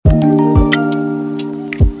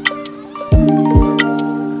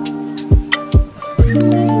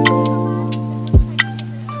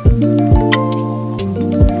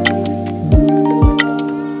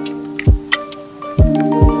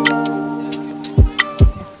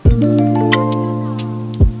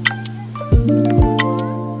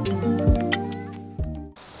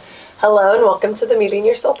Welcome to the Meeting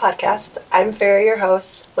Your Soul podcast. I'm Farrah, your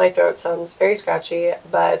host. My throat sounds very scratchy,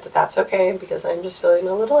 but that's okay because I'm just feeling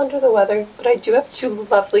a little under the weather. But I do have two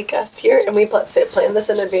lovely guests here, and we planned this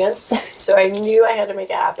in advance, so I knew I had to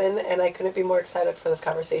make it happen, and I couldn't be more excited for this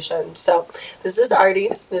conversation. So this is Artie,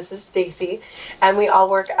 this is Stacy, and we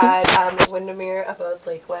all work at Windermere Abode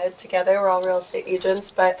Lakewood together. We're all real estate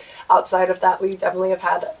agents, but outside of that, we definitely have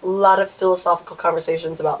had a lot of philosophical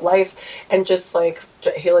conversations about life and just like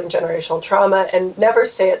healing generational trauma, and never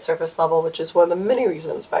say it surface level, which is one of the many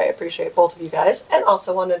reasons why I appreciate both of you guys, and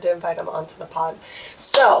also wanted to invite them onto the pod.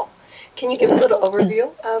 So, can you give a little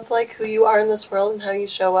overview of like who you are in this world and how you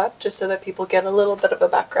show up, just so that people get a little bit of a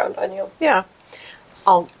background on you? Yeah.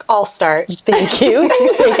 I'll start. Thank you.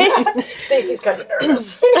 Stacey's kind of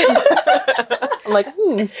nervous. I'm like,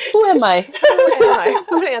 who am I?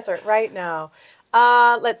 Who to answer it right now?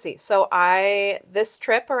 Let's see. So this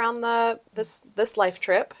trip around this life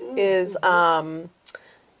trip is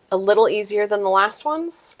a little easier than the last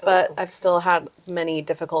ones, but I've still had many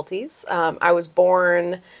difficulties. I was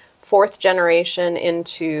born 4th generation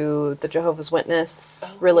into the Jehovah's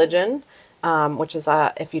Witness religion, which is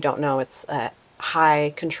if you don't know, it's a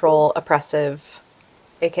high control oppressive,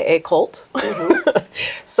 aka cult.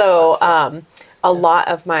 So a lot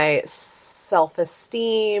of my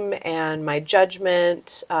self-esteem and my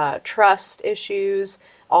judgment, trust issues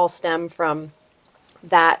all stem from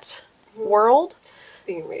that world.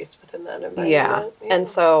 Being raised within that environment. Yeah. And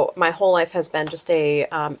so my whole life has been just a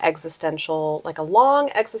long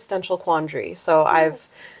existential quandary. So I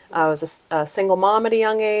was a single mom at a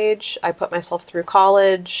young age. I put myself through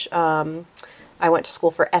college. I went to school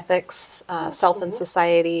for ethics, self and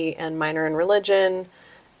society, and minor in religion.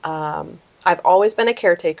 I've always been a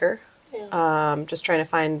caretaker, just trying to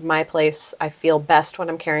find my place. I feel best when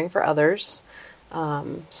I'm caring for others.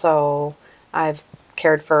 So I've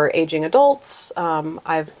cared for aging adults.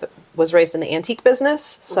 I was raised in the antique business,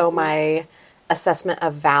 so my assessment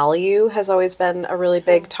of value has always been a really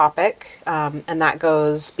big topic, and that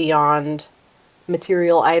goes beyond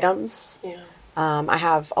material items. Yeah. I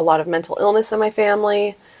have a lot of mental illness in my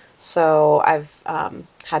family, so I've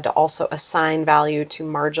had to also assign value to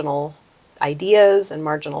marginal ideas and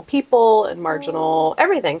marginal people and marginal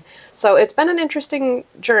everything. So it's been an interesting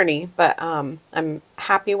journey, but I'm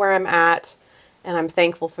happy where I'm at, and I'm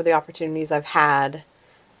thankful for the opportunities I've had.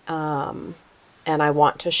 And I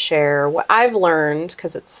want to share what I've learned,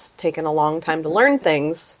 because it's taken a long time to learn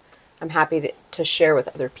things. I'm happy to share with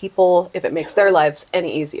other people if it makes their lives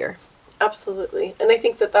any easier. Absolutely. And I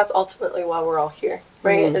think that that's ultimately why we're all here,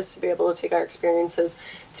 right? Is to be able to take our experiences,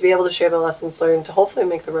 to be able to share the lessons learned, to hopefully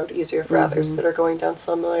make the road easier for others that are going down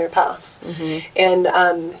similar paths. And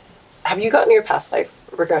have you gotten your past life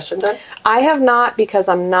regression done? I have not, because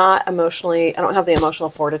I don't have the emotional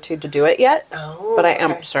fortitude to do it yet. Oh, but I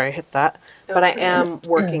am, sorry, I hit that. But I am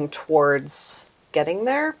working towards getting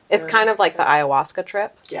there. It's kind of like the ayahuasca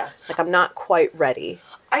trip. Yeah. Like, I'm not quite ready.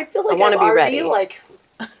 I feel like I want to be ready. Like,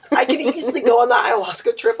 I could easily go on the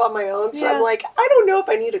ayahuasca trip on my own. So I'm like, I don't know if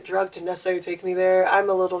I need a drug to necessarily take me there. I'm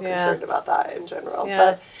a little concerned about that in general. Yeah.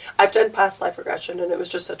 But I've done past life regression, and it was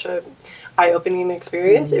just such a eye-opening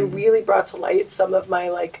experience. It really brought to light some of my,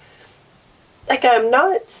 like I'm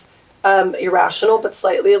not irrational, but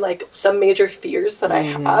slightly like some major fears that I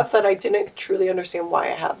have that I didn't truly understand why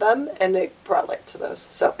I had them, and it brought light to those.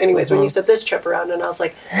 So anyways, when you said this trip around, and I was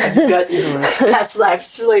like, I've got past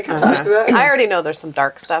lives to like talk about. I already know there's some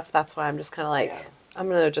dark stuff. That's why I'm just kind of like, I'm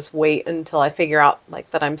going to just wait until I figure out like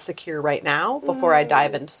that I'm secure right now before I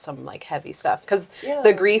dive into some like heavy stuff. Because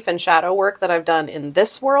the grief and shadow work that I've done in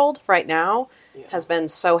this world right now has been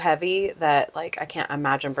so heavy that like I can't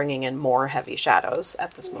imagine bringing in more heavy shadows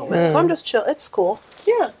at this moment. So I'm just chill. It's cool.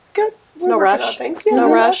 Yeah, good. No rush. Things. Yeah,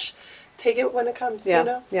 no rush. Take it when it comes. You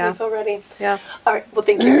know, you feel ready. Yeah. All right. Well,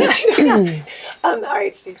 thank you. All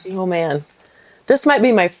right, Stacey. Oh man, this might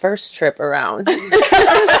be my first trip around. So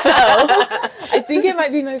I think it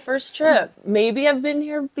might be my first trip. Maybe I've been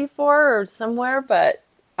here before or somewhere, but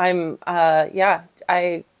I'm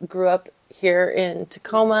I grew up here in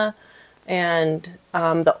Tacoma. And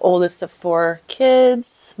the oldest of 4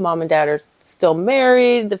 kids. Mom and dad are still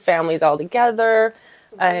married. The family's all together.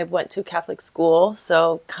 I went to Catholic school,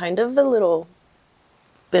 so kind of a little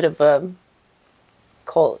bit of a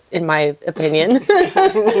cult, in my opinion.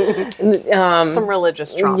 Some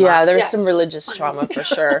religious trauma. Yeah, there's some religious trauma for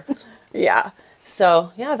sure. Yeah.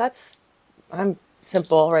 So, yeah, I'm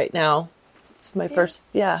simple right now. It's my first,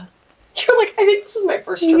 You're like, I think this is my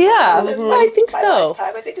first trip. Yeah, I think so.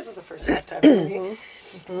 Lifetime. I think this is the first lifetime for me.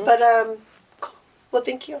 But, cool. Well,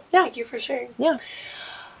 thank you. Yeah. Thank you for sharing. Yeah.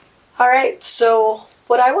 All right. So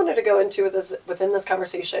what I wanted to go into within this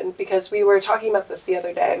conversation, because we were talking about this the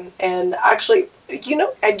other day, and actually, did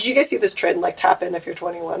you guys see this trend, like tap in if you're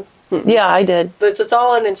 21? Yeah, I did. It's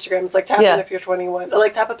all on Instagram. It's like tap in if you're 21.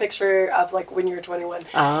 Like tap a picture of like when you're 21.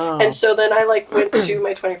 Oh. And so then I like went to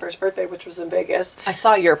my 21st birthday, which was in Vegas. I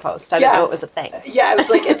saw your post. I didn't know it was a thing. Yeah, I was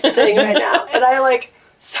like, it's a thing right now. And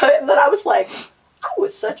and then I was like, I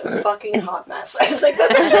was such a fucking hot mess. I was like, that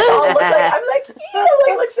pictures all look like, I'm like,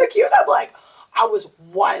 like look so cute. I'm like, I was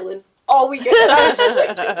wilding all weekend. And I was just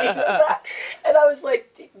like thinking of that. And I was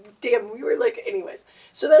like, damn, we were like, anyways.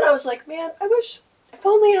 So then I was like, man, I wish, if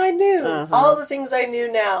only I knew all the things I knew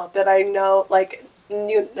now that I know,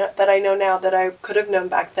 that I know now that I could have known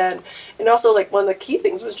back then. And also, like, one of the key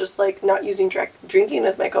things was just, like, not using drinking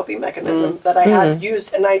as my coping mechanism that I had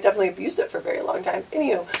used, and I definitely abused it for a very long time.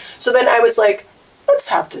 Anywho, so then I was like, let's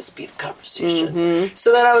have this be the conversation.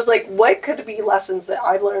 So then I was like, what could be lessons that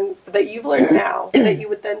I've learned, that you've learned now, that you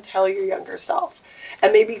would then tell your younger self?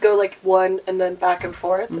 And maybe go, like, one and then back and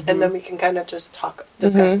forth, and then we can kind of just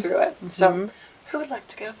discuss through it. So, who would like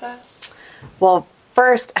to go first? Well,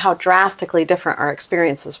 first, how drastically different our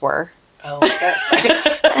experiences were. Oh, yes.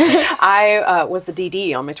 I was the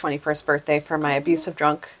DD on my 21st birthday for my abusive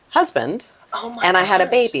drunk husband. Oh my And I had a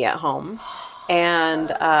gosh. baby at home. And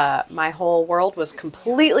my whole world was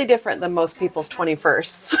completely different than most people's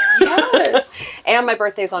 21sts. Yes. And my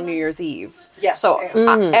birthday's on New Year's Eve. Yes, So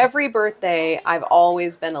yeah. every birthday, I've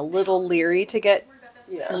always been a little leery to get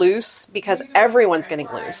loose because everyone's getting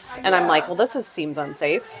loose. And I'm like, well, this seems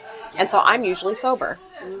unsafe. And so I'm usually sober.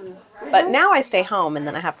 But now I stay home and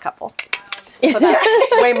then I have a couple. So that's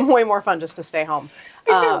way more fun just to stay home.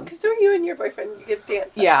 I know, because don't you and your boyfriend, you guys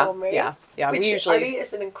dance at home, right? Yeah. Which We usually. Artie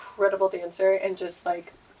is an incredible dancer and just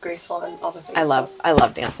like graceful and all the things. I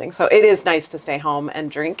love dancing. So it is nice to stay home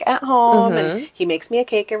and drink at home. And he makes me a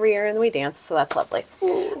cake every year and we dance. So that's lovely.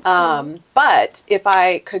 But if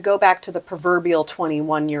I could go back to the proverbial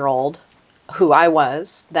 21-year-old who I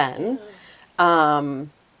was then,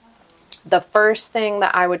 the first thing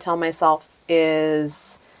that I would tell myself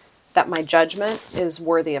is that my judgment is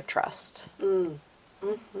worthy of trust.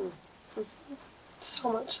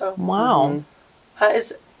 So much so. Wow.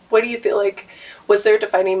 What do you feel like, was there a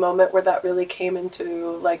defining moment where that really came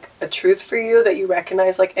into like a truth for you that you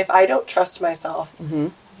recognize, like, if I don't trust myself,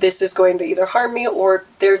 this is going to either harm me or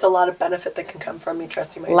there's a lot of benefit that can come from me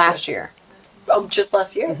trusting my Last intuition? year. Oh, just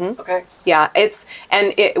last year? Okay. Yeah,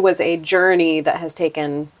 it was a journey that has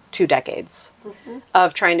taken 2 decades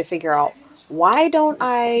of trying to figure out, why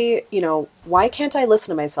can't I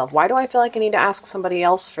listen to myself? Why do I feel like I need to ask somebody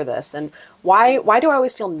else for this? And why do I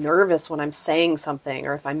always feel nervous when I'm saying something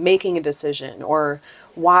or if I'm making a decision, or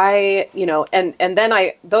why, and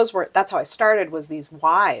then that's how I started, was these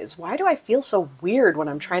whys. Why do I feel so weird when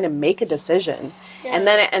I'm trying to make a decision? Yeah. And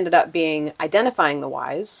then it ended up being identifying the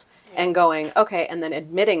whys and going, okay, and then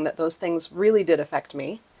admitting that those things really did affect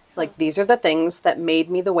me. Like, these are the things that made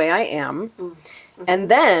me the way I am.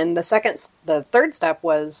 And then the third step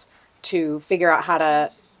was to figure out how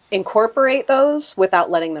to incorporate those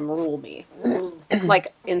without letting them rule me.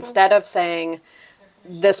 Like, instead of saying,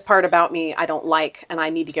 this part about me I don't like and I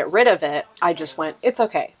need to get rid of it, I just went, it's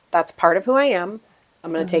okay. That's part of who I am.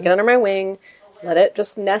 I'm going to take it under my wing, let it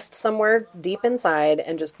just nest somewhere deep inside,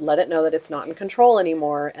 and just let it know that it's not in control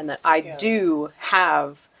anymore, and that I do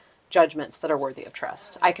have judgments that are worthy of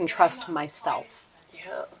trust. I can trust myself.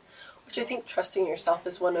 Yeah. Which I think trusting yourself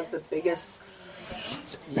is one of the biggest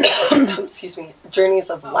journeys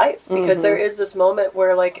of life, because there is this moment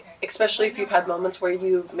where, like, especially if you've had moments where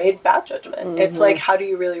you made bad judgment, it's like, how do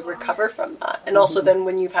you really recover from that? And also then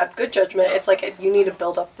when you've had good judgment, it's like you need to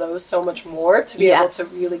build up those so much more to be able to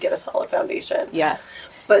really get a solid foundation.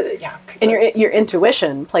 Yes. But yeah. And your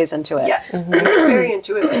intuition plays into it. Yes. And it's very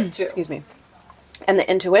intuitive too. Excuse me. And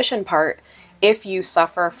the intuition part, if you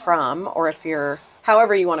suffer from, or if you're,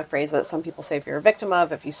 however you want to phrase it, some people say if you're a victim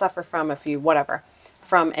of, if you suffer from, if you whatever,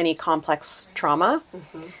 from any complex trauma,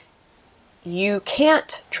 you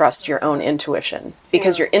can't trust your own intuition,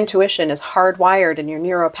 because your intuition is hardwired in your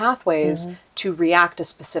neural pathways to react a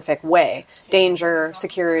specific way. Danger,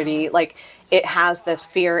 security, like, it has this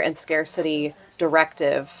fear and scarcity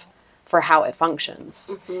directive for how it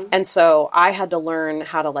functions. And so I had to learn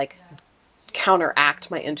how to, like,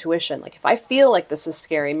 counteract my intuition. Like, if I feel like this is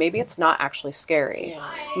scary, maybe it's not actually scary.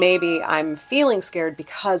 Maybe I'm feeling scared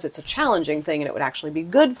because it's a challenging thing and it would actually be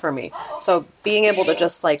good for me. So being able to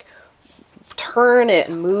just, like, turn it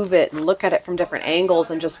and move it and look at it from different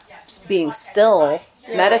angles, and just being still,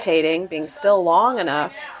 meditating, being still long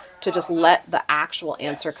enough to just let the actual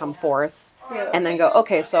answer come forth Yeah. and then go,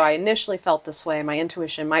 okay, so I initially felt this way. My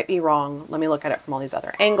intuition might be wrong. Let me look at it from all these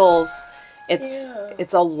other angles.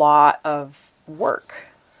 It's a lot of work.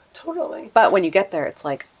 Totally. But when you get there, it's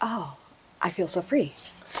like, oh, I feel so free.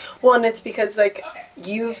 Well, and it's because like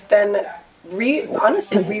you've then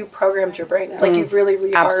honestly reprogrammed your brain. Like you've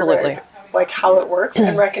really Absolutely. rehardwired like how it works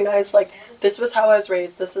and recognized like this was how I was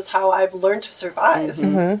raised. This is how I've learned to survive.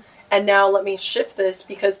 And now let me shift this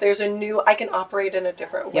because there's I can operate in a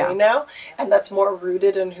different way now. And that's more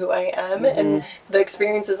rooted in who I am. And the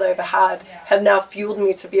experiences I've had have now fueled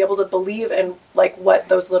me to be able to believe in like what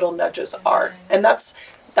those little nudges are. And that's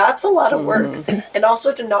a lot of work. And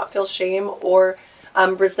also to not feel shame or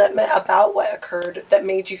resentment about what occurred that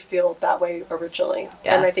made you feel that way originally.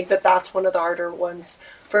 Yes. And I think that that's one of the harder ones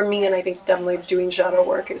for me. And I think definitely doing shadow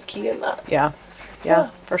work is key in that. Yeah,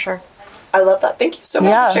 for sure. I love that. Thank you so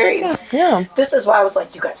much for sharing. Yeah. This is why I was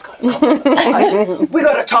like, you guys gotta come. We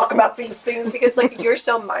gotta talk about these things because like you're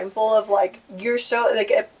so mindful of like you're so like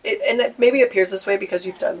and it maybe appears this way because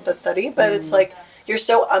you've done the study, but it's like you're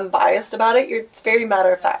so unbiased about it. It's very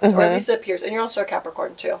matter of fact, or at least it appears. And you're also a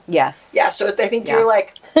Capricorn too. Yes. Yeah. So I think you're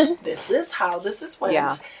like, this is how this is went.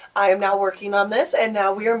 Yeah. I am now working on this, and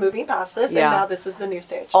now we are moving past this, and now this is the new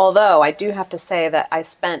stage. Although I do have to say that I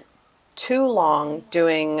spent too long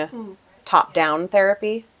doing top-down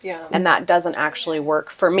therapy. Yeah. And that doesn't actually work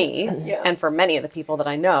for me and for many of the people that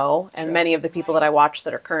I know and many of the people that I watch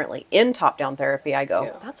that are currently in top-down therapy. I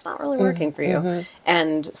go, that's not really working for you.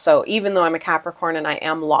 And so even though I'm a Capricorn and I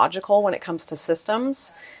am logical when it comes to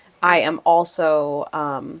systems, I am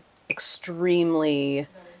also extremely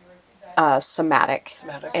somatic.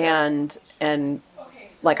 And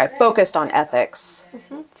like I focused on ethics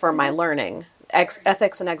for my learning.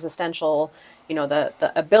 Ethics and existential, you know,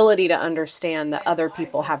 the ability to understand that other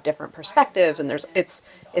people have different perspectives, and it's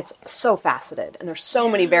so faceted, and there's so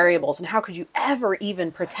many variables, and how could you ever even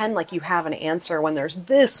pretend like you have an answer when there's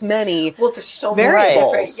this many there's so variables? many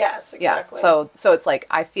different, yes, exactly. Yeah. So it's like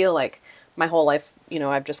I feel like my whole life, you know,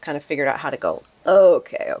 I've just kind of figured out how to go,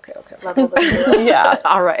 okay. Level the zeros. Yeah,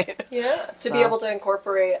 all right. Yeah, to be able to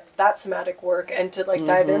incorporate that somatic work and to like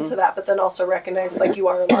dive into that, but then also recognize like you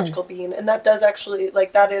are a logical being, and that does actually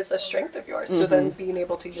like that is a strength of yours. So then being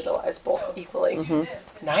able to utilize both equally,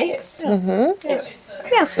 nice. Anyways.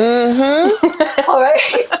 Yeah. All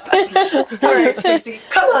right, Stacey,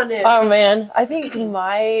 come on in. Oh man, I think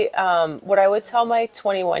my what I would tell my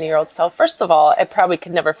 21-year-old self. First of all, I probably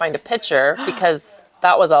could never find a picture because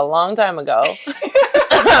that was a long time ago.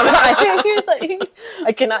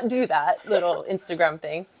 I cannot do that little Instagram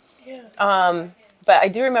thing. Yeah. But I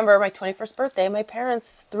do remember my 21st birthday. My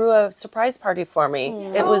parents threw a surprise party for me.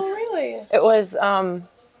 It was really? It was a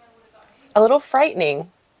little frightening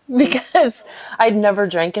because I'd never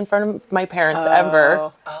drank in front of my parents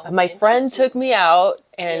ever. My friend took me out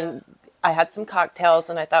and I had some cocktails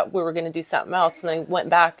and I thought we were going to do something else. And then I went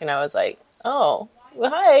back and I was like, oh,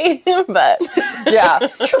 hi. But yeah.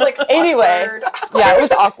 You're like, anyway, awkward. yeah, it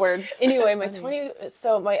was awkward. Anyway,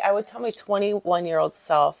 I would tell my 21-year-old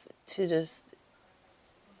self to just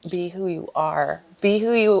be who you are. Be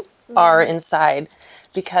who you are inside,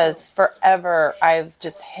 because forever I've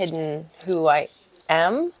just hidden who I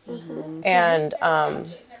am. And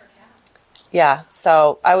yeah,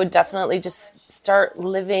 so I would definitely just start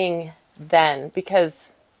living then,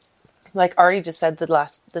 because like Artie just said,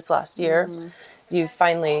 this last year, you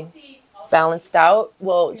finally balanced out.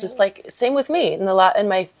 Well, just like same with me in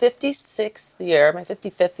my 56th year, my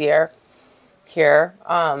 55th year here,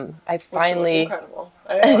 I finally Incredible.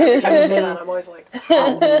 Every time you say that, I'm always like,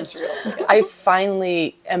 oh, this is real. Yeah. I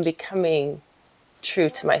finally am becoming true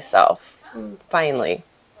to myself. Finally.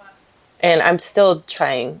 And I'm still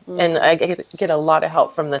trying, and I get a lot of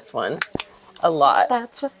help from this one. A lot.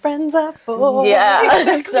 That's what friends are for.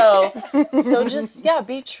 Yeah. So just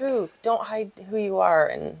be true. Don't hide who you are,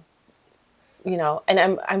 and you know.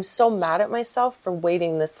 And I'm so mad at myself for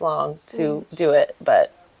waiting this long to do it,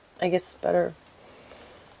 but I guess better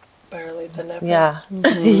late than never. Yeah.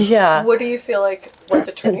 Yeah. What do you feel like was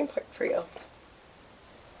a turning point for you?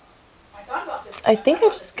 I think I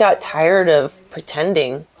just got tired of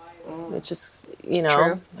pretending. It's just, you know,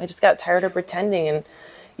 True. I just got tired of pretending. And,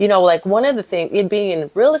 you know, like one of the things, being in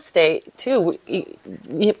real estate too,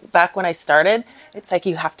 back when I started, it's like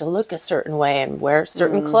you have to look a certain way and wear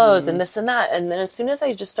certain clothes and this and that. And then as soon as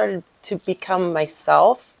I just started to become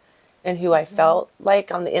myself and who I felt like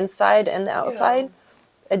on the inside and the outside,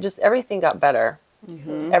 everything got better.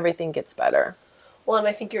 Everything gets better. Well, and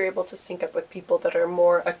I think you're able to sync up with people that are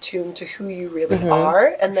more attuned to who you really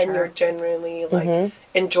are, and then you're genuinely like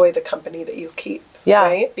enjoy the company that you keep. Yeah.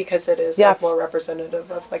 Right? Because it is Yeah. like more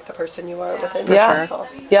representative of like the person you are within Yeah.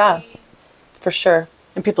 yourself. Yeah. For sure.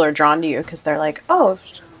 And people are drawn to you because they're like, oh,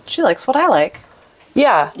 she likes what I like.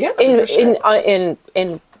 Yeah. Yeah, In for sure.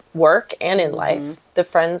 in work and in life, the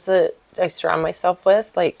friends that I surround myself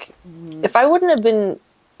with, like, if I wouldn't have been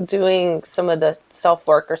doing some of the self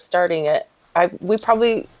work or starting it, we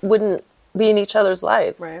probably wouldn't be in each other's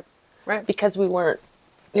lives. Right. Because we weren't.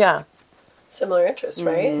 Yeah. Similar interests,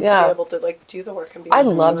 right? Yeah. To be able to like do the work and be I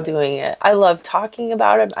able to love do it. doing it. I love talking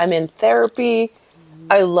about it. I'm in therapy.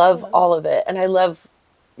 I love all of it. And I love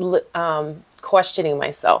questioning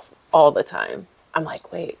myself all the time. I'm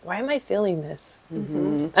like, wait, why am I feeling this?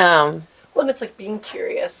 Well, and it's like being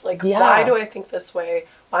curious. Like, Yeah. why do I think this way?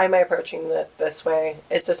 Why am I approaching it this way?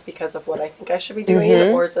 Is this because of what I think I should be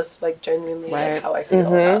doing? Or is this like genuinely Right. like how I feel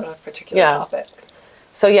about a particular Yeah. topic?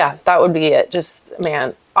 So yeah, that would be it. Just,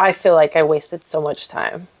 man, I feel like I wasted so much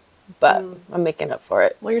time, but I'm making up for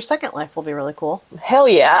it. Well, your second life will be really cool. Hell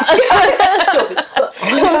yeah. Dope as fuck.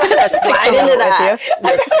 Slide into that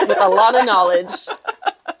with a lot of knowledge.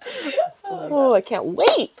 Oh, I can't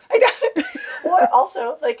wait. I know. Well,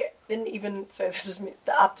 also, like, and even, sorry, this is me,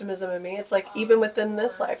 the optimism in me. It's like, even within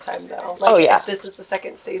this lifetime, though. Like, Oh, yeah. if this is the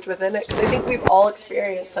second stage within it. Because I think we've all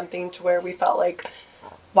experienced something to where we felt like,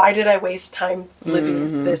 why did I waste time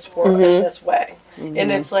living this world in this way?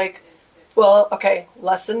 And it's like, well, okay,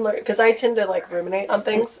 lesson learned. Because I tend to, like, ruminate on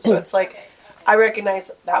things. So it's like, I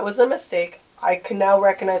recognize that was a mistake. I can now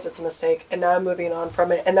recognize it's a mistake, and now I'm moving on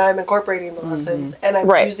from it, and now I'm incorporating the lessons, and I'm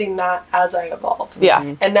Right. using that as I evolve.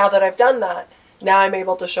 Yeah. And now that I've done that, now I'm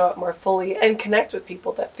able to show up more fully and connect with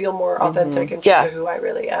people that feel more authentic and true Yeah. to who I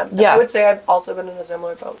really am. And Yeah. I would say I've also been in a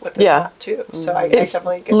similar boat with Yeah. that too. So I It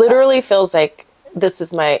definitely get literally feels like this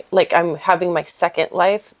is like I'm having my second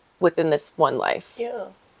life within this one life. that. Yeah.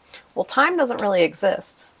 Well, time doesn't really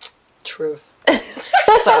exist. Truth.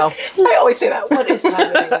 So, I always say that. What is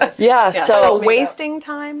time anyways? Yeah, yeah, so, so made up. wasting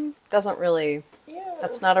time doesn't really, Yeah.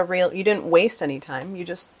 that's not a real, you didn't waste any time. You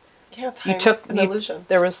just, Yeah, time you took is an you- illusion.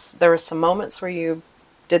 There was some moments where you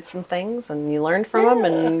did some things and you learned from them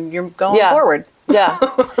and you're going Yeah. forward. yeah.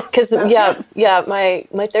 Cuz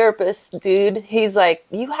my therapist dude, he's like,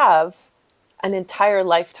 you have an entire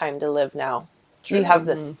lifetime to live now. You have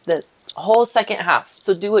the whole second half.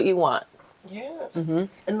 So do what you want. Yeah. And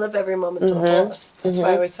live every moment to the fullest. That's what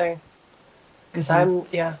I always say. Because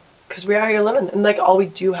because we are here living. And like all we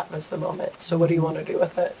do have is the moment. So what do you want to do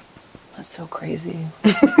with it? That's so crazy.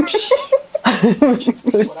 It's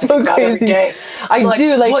It's so crazy. I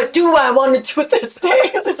do like what do I want to do with this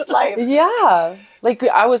day, this life? yeah. Like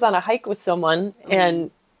I was on a hike with someone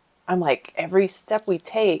and I'm like, every step we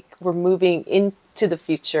take, we're moving into the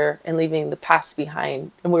future and leaving the past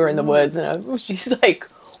behind. And we were in the woods and she's like,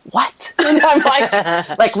 what? And I'm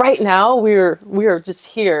like right now we're just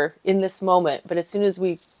here in this moment. But as soon as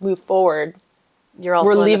we move forward, You're also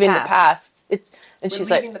we're in leaving the past. past. We're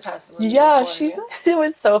She's leaving like, the past. And we're moving yeah, forward, she's yeah. it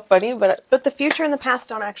was so funny, but But the future and the past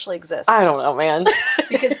don't actually exist. I don't know, man.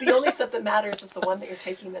 Because the only step that matters is the one that you're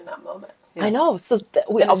taking in that moment. I know. So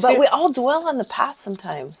but we all dwell on the past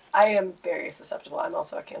sometimes. I am very susceptible. I'm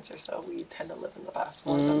also a Cancer, so we tend to live in the past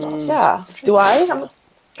more than most. Yeah. Do I?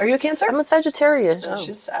 Are you a Cancer? I'm a Sagittarius. Oh.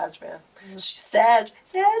 She's Sag, man. She's Sag.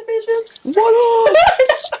 Sag, bitches.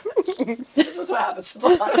 This is what happens to the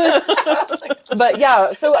podcast. But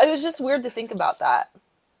yeah, so it was just weird to think about that.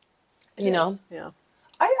 You know? Yeah.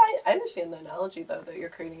 I understand the analogy, though, that you're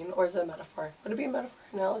creating. Or is it a metaphor? Would it be a metaphor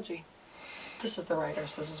or analogy? This is the writer,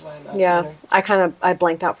 so this is why I'm asking Yeah, her. I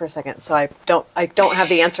blanked out for a second, so I don't have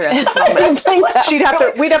the answer at this moment. Blanked out.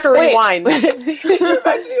 We'd have to Wait. rewind. This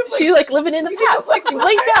reminds me of, like, She like living in the do you think past. of, like, She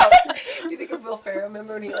blanked out. Do you think of Will Ferrell?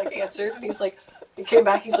 Remember when he like answered and he was like, he came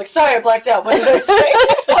back. He's like, "Sorry, I blacked out. What did I say?"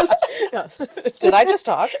 Did I just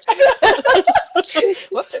talk?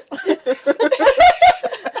 Whoops.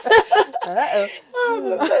 But I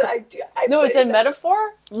No, it's put a it-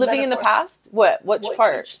 metaphor? Living in the Metaphor. past? What? Which Well,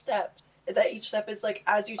 part? Each step. That each step is like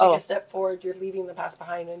as you take Oh. a step forward, you're leaving the past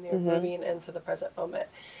behind and you're moving into the present moment.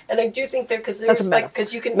 And I do think there because That's there's a like metaphor.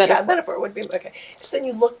 because you can Metaphor. metaphor would be okay. Because then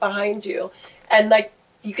you look behind you and like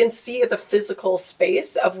you can see the physical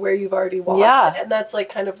space of where you've already walked. Yeah. And that's like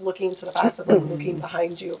kind of looking to the past of like looking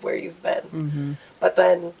behind you of where you've been. But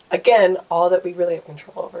then again, all that we really have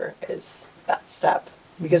control over is that step.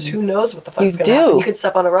 Because who knows what the fuck's You gonna do. happen. You could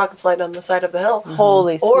step on a rock and slide down the side of the hill.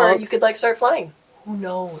 Holy Or smokes. you could like start flying. Who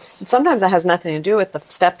knows? Sometimes that has nothing to do with the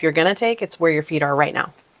step you're gonna take. It's where your feet are right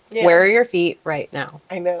now. Yeah. Where are your feet right now?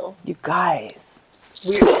 I know. You guys.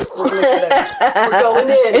 We're going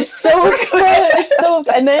in. It's so fun. It's so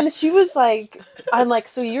and then she was like, I'm like,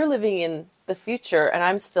 so you're living in the future and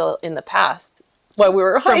I'm still in the past. while we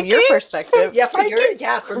were From hiking. your perspective. from your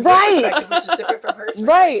perspective, which is different from hers.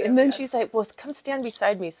 Right. And then she's like, well, come stand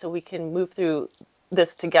beside me so we can move through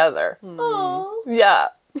this together. Aww. Yeah.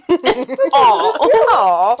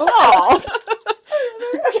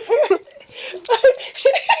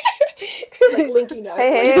 Like linking up.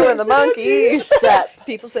 Hey, we're the monkeys.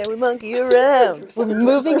 People say we monkey around. We're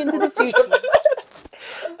moving into the future.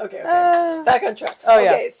 Okay. Back on track. Oh,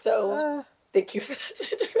 yeah. Okay, so thank you for that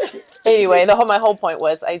sentiment. Anyway, my whole point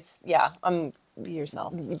was, Be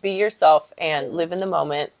yourself. be yourself and live in the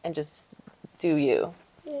moment and just do you.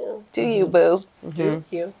 Yeah. Do you, boo. Do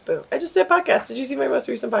you? Boo. I just did a podcast. Did you see my most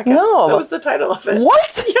recent podcast? No. That was the title of it.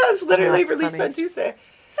 What? Yeah, it was literally That's released funny. on Tuesday.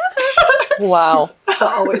 Wow.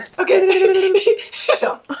 Always. Okay.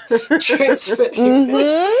 Transmitting.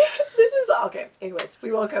 This is okay. Anyways,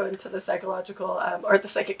 we won't go into the psychological or the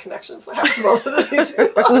psychic connections that happen to both of these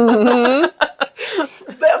people.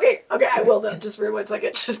 But okay, I will though, just for 1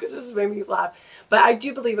 second, just because this has made me laugh. But I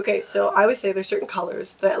do believe, okay, so I always say there's certain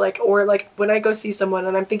colors that or when I go see someone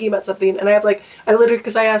and I'm thinking about something and I have I literally,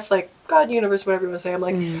 because I ask God, universe, whatever you want to say, I'm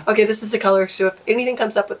like, okay, this is the color, so if anything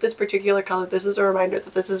comes up with this particular color, this is a reminder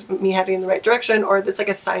that this is me heading in the right direction, or it's like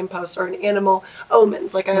a signpost or an animal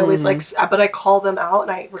omens. I always but I call them out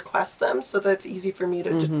and I request them so that it's easy for me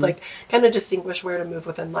to just, kind of distinguish where to move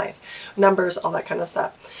within life, numbers, all that kind of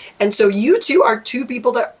stuff. And so you two are two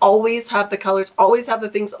people that always have the colors, always have the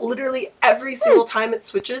things, literally every single time it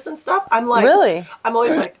switches and stuff. I'm like, Really? I'm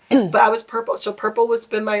always like, but I was purple, so purple was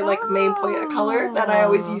been my main point of color that I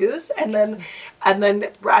always use, but then I've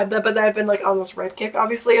been on this red kick,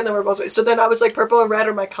 obviously, and then we're both, so then I was like, purple and red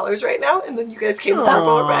are my colors right now, and then you guys came with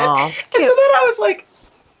purple and red, and so then I was like,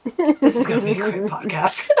 this is gonna be a great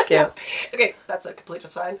podcast. Cute. Okay, that's a complete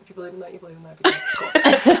aside. If you believe in that, you believe in that.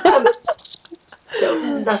 It's cool. So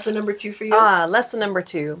lesson number 2 for you. Lesson number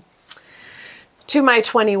 2 to my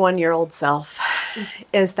 21-year-old self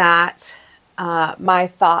is that my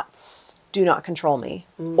thoughts do not control me,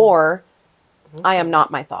 or I am not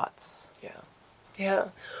my thoughts. Yeah.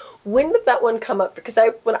 When did that one come up? Because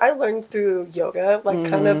when I learned through yoga,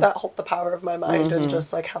 kind of that the power of my mind and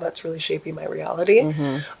just how that's really shaping my reality.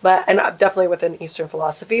 But definitely within Eastern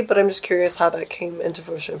philosophy. But I'm just curious how that came into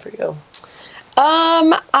fruition for you.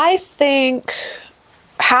 I think,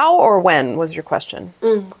 how or when was your question?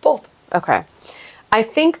 Both. Okay. I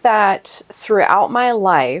think that throughout my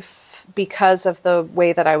life, because of the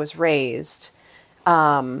way that I was raised,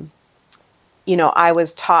 I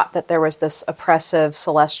was taught that there was this oppressive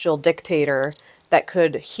celestial dictator that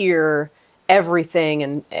could hear everything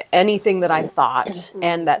and anything that I thought,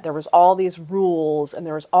 and that there was all these rules and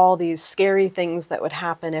there was all these scary things that would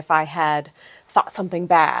happen if I had thought something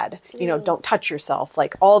bad, don't touch yourself,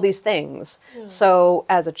 all these things. So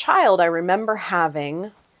as a child, I remember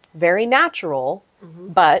having very natural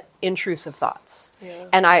but intrusive thoughts.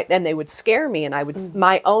 And they would scare me, and I would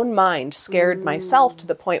my own mind scared myself to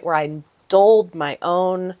the point where I dulled my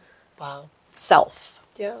own self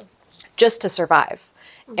just to survive.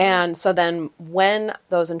 And so then when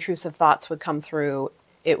those intrusive thoughts would come through,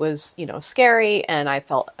 it was, scary, and I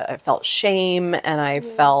felt shame, and I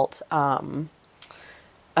felt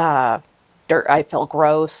I felt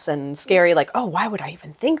gross and scary, oh, why would I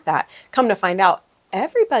even think that? Come to find out,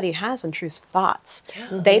 everybody has intrusive thoughts.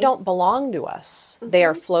 They don't belong to us. They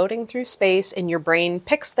are floating through space, and your brain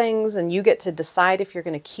picks things, and you get to decide if you're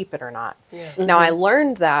going to keep it or not. Now, I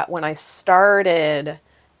learned that when I started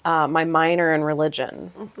my minor in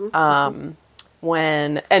religion.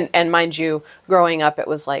 When, and mind you, growing up, it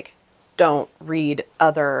was don't read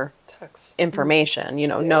other Text. information.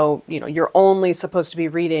 You're only supposed to be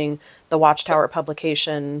reading the Watchtower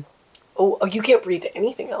publication. Oh, you can't read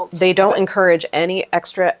anything else. They don't encourage any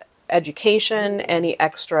extra education, any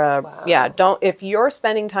extra, if you're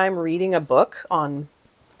spending time reading a book on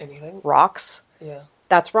anything rocks,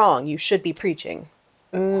 that's wrong. You should be preaching.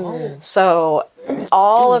 Oh. So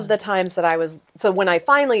all of the times that so when I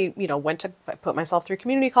finally, I put myself through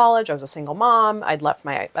community college, I was a single mom, I'd left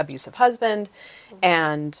my abusive husband,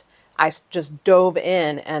 and I just dove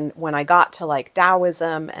in. And when I got to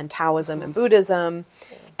Taoism and Buddhism,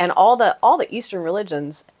 and all the Eastern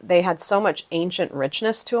religions, they had so much ancient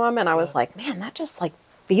richness to them. And I was like, man, that just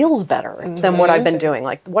feels better than what I've been doing.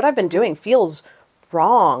 What I've been doing feels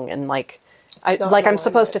wrong. And I'm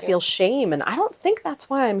supposed to feel shame. And I don't think that's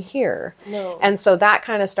why I'm here. No. And so that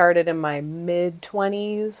kind of started in my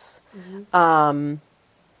mid-20s. And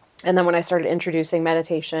then when I started introducing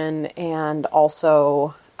meditation and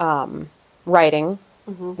also writing,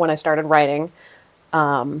 when I started writing,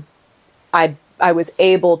 I was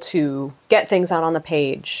able to get things out on the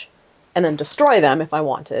page and then destroy them if I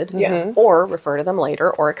wanted, or refer to them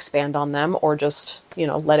later, or expand on them, or just,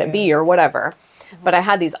 let it be or whatever. But I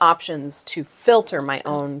had these options to filter my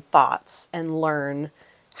own thoughts and learn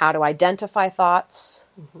how to identify thoughts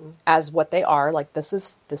as what they are. Like, this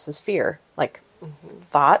is fear. Like,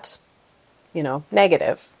 thought,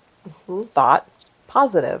 negative. Thought,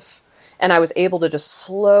 positive. And I was able to just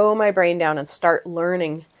slow my brain down and start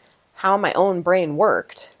learning how my own brain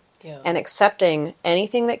worked. Yeah. And accepting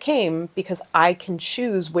anything that came, because I can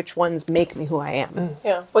choose which ones make me who I am.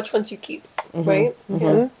 Yeah, which ones you keep, right?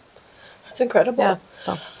 Yeah. That's incredible. Yeah.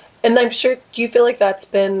 So, and I'm sure, do you feel like that's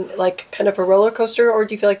been like kind of a roller coaster, or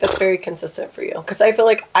do you feel like that's very consistent for you? Because I feel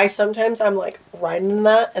like I'm like riding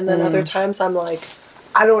that, and then other times I'm like,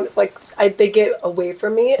 I don't like, they get away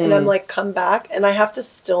from me, and I'm like, come back, and I have to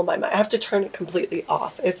still my mind. I have to turn it completely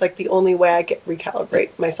off. It's like the only way I get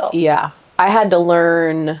recalibrate myself. Yeah. I had to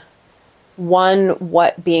learn, one,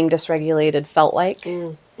 what being dysregulated felt like,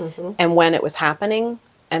 and when it was happening,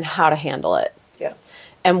 and how to handle it. Yeah.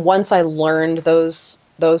 And once I learned those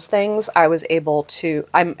things, I was able to,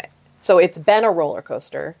 so it's been a roller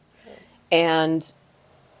coaster. And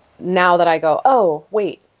now that I go, oh,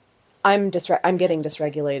 wait, I'm getting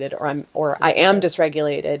dysregulated, or I am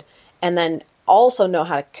dysregulated, and then also know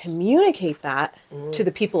how to communicate that to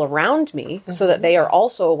the people around me so that they are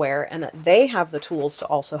also aware and that they have the tools to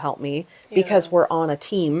also help me, because we're on a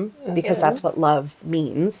team, because that's what love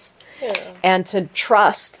means. Yeah. And to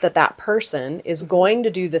trust that person is going to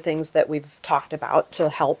do the things that we've talked about to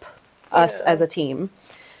help us as a team.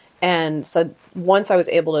 And so once I was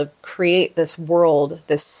able to create this world,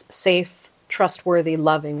 this safe, trustworthy,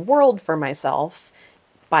 loving world for myself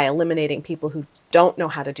by eliminating people who don't know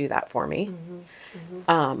how to do that for me,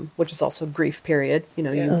 which is also grief period.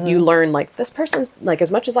 You learn, like, this person's, like,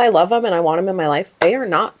 as much as I love them and I want them in my life, they are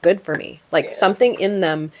not good for me. Like, something in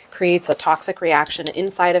them creates a toxic reaction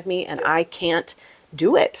inside of me, and I can't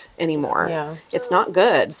do it anymore. Yeah. It's not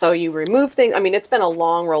good. So you remove things. I mean, it's been a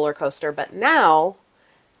long roller coaster, but now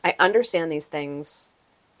I understand these things.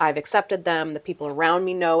 I've accepted them. The people around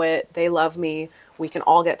me know it. They love me. We can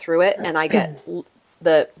all get through it. And I get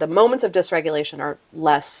the moments of dysregulation are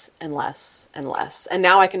less and less and less. And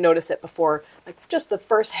now I can notice it before, like, just the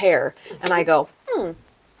first hair. And I go,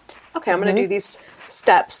 okay, I'm going to do these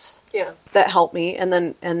steps that help me.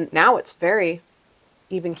 And now it's very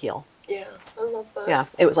even keel. Yeah, I love that. Yeah,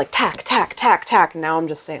 it was like tack, tack, tack, tack. And now I'm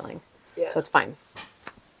just sailing. Yeah. So it's fine.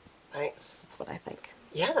 Nice. That's what I think.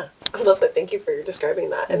 Yeah, I love that. Thank you for describing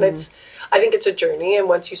that. And I think it's a journey, and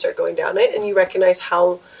once you start going down it and you recognize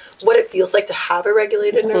what it feels like to have a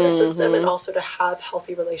regulated nervous system, and also to have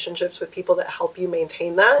healthy relationships with people that help you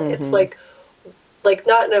maintain that, it's like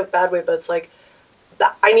not in a bad way, but it's like,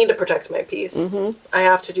 that I need to protect my peace. I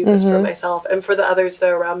have to do this for myself and for the others that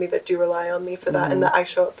are around me that do rely on me for that, and that I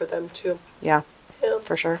show up for them too. Yeah,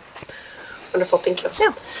 for sure. Wonderful, thank you.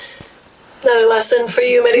 Yeah. Another lesson for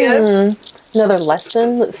you, Maria? Another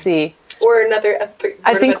lesson? Let's see. Or another word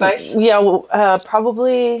of advice? Yeah,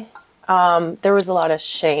 probably there was a lot of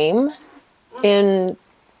shame in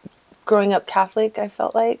growing up Catholic, I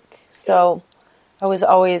felt like. So I was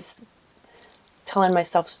always telling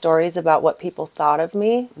myself stories about what people thought of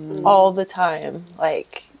me all the time.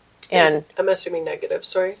 And I'm assuming negative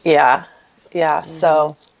stories. Yeah. Yeah.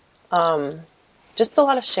 So just a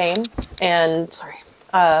lot of shame and... Sorry.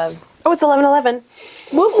 It's 11:11.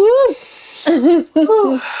 Whoop,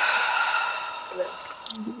 whoop.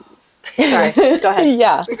 Sorry, go ahead.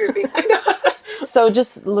 Yeah. So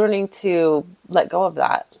just learning to let go of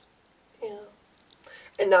that. Yeah.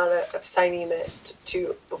 And not assigning it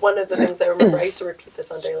to, one of the things I remember, I used to repeat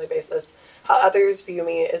this on a daily basis, how others view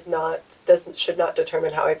me should not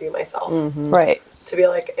determine how I view myself. Right. To be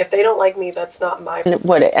like, if they don't like me, that's not my fault. And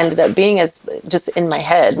what it ended up being is just in my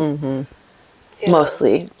head.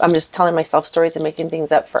 Mostly. I'm just telling myself stories and making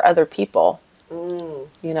things up for other people. And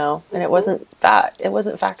it wasn't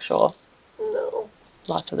factual. No.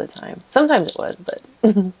 Lots of the time. Sometimes it was, but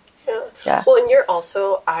yeah. Well, and you're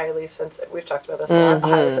also a highly sensitive. We've talked about this a lot. A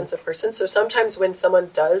highly sensitive person. So sometimes when someone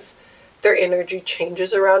does, their energy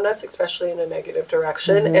changes around us, especially in a negative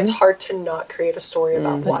direction. It's hard to not create a story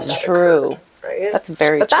about why that occurred, right? That's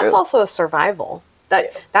very true. But that's also a survival.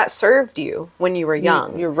 That served you when you were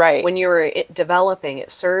young. You're right. When you were developing, it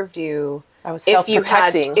served you. I was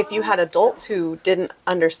self-protecting. If you had adults who didn't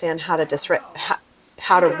understand how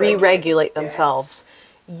to re-regulate themselves,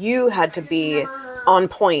 you had to be on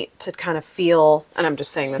point to kind of feel. And I'm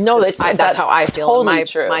just saying this. No, that's how I feel. Totally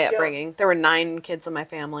in my upbringing. There were 9 kids in my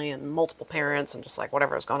family and multiple parents and just like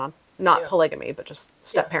whatever was going on. Not polygamy, but just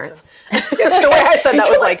step parents. Yes, the way I said that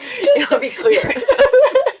was like, just to be clear.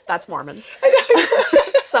 That's Mormons.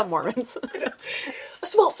 Some Mormons. A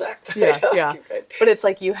small sect. Yeah. But it's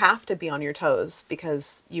like you have to be on your toes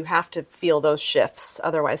because you have to feel those shifts.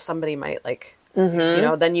 Otherwise, somebody might like,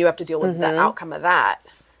 then you have to deal with the outcome of that.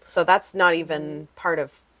 So that's not even part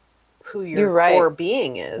of who your core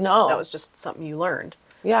being is. No. That was just something you learned.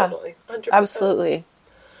 Yeah. Totally. 100%. Absolutely.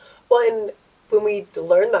 Well, and when we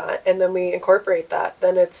learn that and then we incorporate that,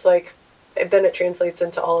 then it's like, then it translates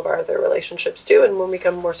into all of our other relationships too. And when we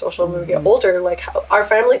become more social and when we get older, like how our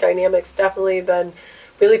family dynamics definitely then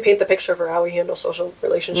really paint the picture for how we handle social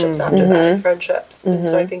relationships after that and friendships. And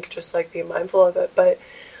so I think just like being mindful of it. But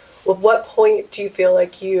at what point do you feel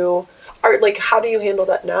like you are like, how do you handle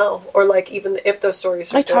that now? Or like, even if those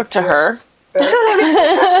stories are I talk to her.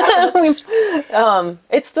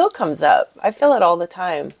 It still comes up. I feel it all the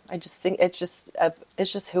time. I just think it's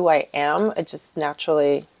just who I am. I just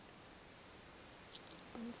naturally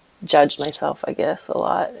judge myself, I guess, a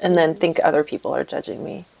lot, and then think other people are judging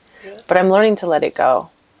me. Yeah. But I'm learning to let it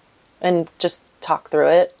go and just talk through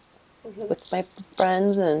it with my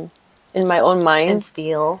friends and in my own mind. And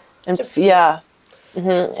feel. And yeah.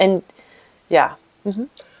 And yeah.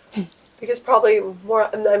 Because probably more,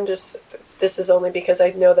 and this is only because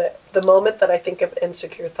I know that the moment that I think of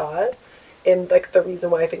insecure thought, and like the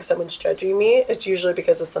reason why I think someone's judging me, it's usually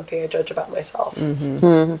because it's something I judge about myself.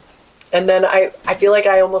 And then I feel like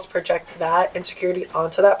I almost project that insecurity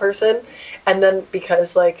onto that person. And then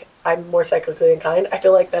because like I'm more cyclically inclined, I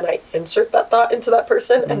feel like then I insert that thought into that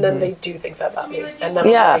person and then they do think that about me. And then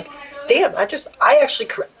I'm like, damn, I actually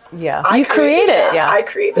you create it. Yeah. I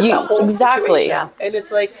created the whole situation. Yeah. And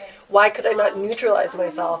it's like, why could I not neutralize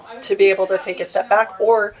myself to be able to take a step back,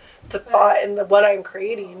 or the thought and what I'm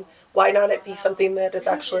creating, why not it be something that is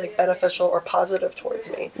actually like beneficial or positive towards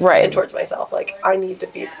me and towards myself? Like I need to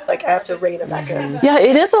be like, I have to rein it back in. Yeah,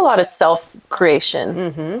 it is a lot of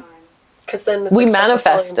self-creation. Because then it's we like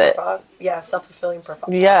manifest it. Self-fulfilling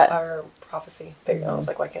prophecy. There you go. I was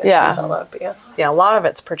like, why can't I say this out loud? But yeah, a lot of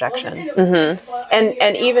it's projection.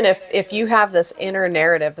 And even if you have this inner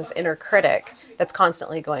narrative, this inner critic that's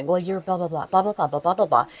constantly going, well, you're blah blah blah blah blah blah blah blah blah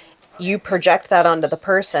blah. You project that onto the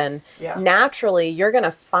person. Yeah. Naturally, you're going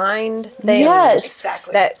to find things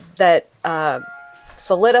that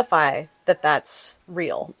solidify that that's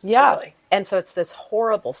real. Yeah. Totally. And so it's this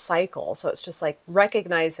horrible cycle. So it's just like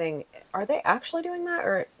recognizing, are they actually doing that,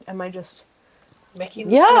 or am I just making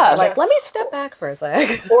let me step back for a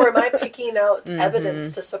sec? Or am I picking out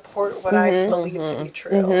evidence to support what I believe to be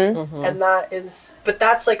true? And but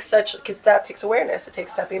that's like because that takes awareness. It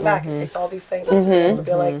takes stepping back. It takes all these things to be able to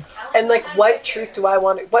be like, and like, what truth do I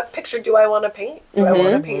want? What picture do I want to paint? Do I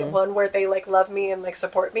want to paint one where they like love me and like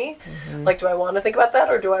support me? Like, do I want to think about that,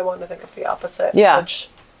 or do I want to think of the opposite? Yeah. Which,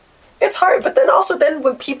 it's hard, but then also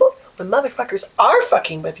when motherfuckers are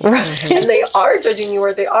fucking with you and they are judging you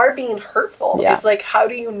or they are being hurtful, it's like, how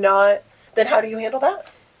do you handle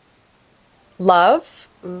that? Love,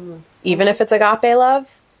 even if it's agape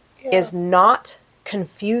love, is not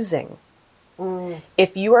confusing.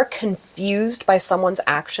 If you are confused by someone's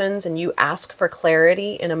actions and you ask for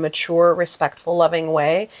clarity in a mature, respectful, loving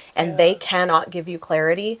way, and they cannot give you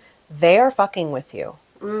clarity, they are fucking with you.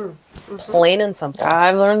 Plain and simple.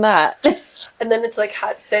 I've learned that. And then it's like,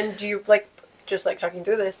 then do you like, just like talking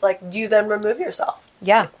through this, like, do you then remove yourself?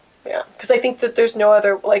 Yeah. Yeah. Because I think that there's no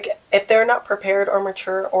other, like, if they're not prepared or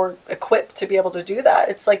mature or equipped to be able to do that,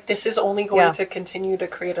 it's like, this is only going to continue to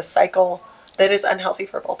create a cycle that is unhealthy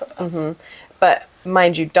for both of us. But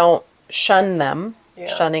mind you, don't shun them.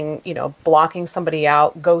 Shunning, blocking somebody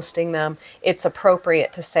out, ghosting them. It's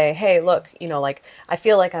appropriate to say, hey, look, like, I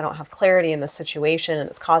feel like I don't have clarity in this situation and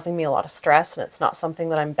it's causing me a lot of stress and it's not something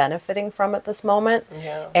that I'm benefiting from at this moment.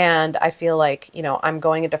 Yeah. And I feel like, I'm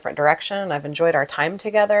going a different direction and I've enjoyed our time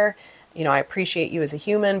together. I appreciate you as a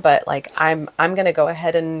human, but like, I'm going to go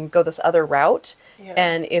ahead and go this other route. Yeah.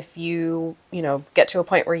 And if you, get to a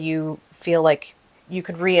point where you feel like you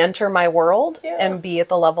could re-enter my world and be at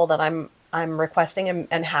the level that I'm requesting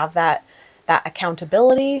and have that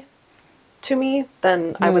accountability to me,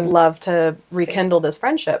 then I would love to rekindle this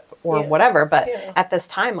friendship or whatever. But at this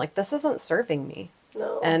time, like, this isn't serving me.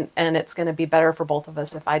 No. And it's going to be better for both of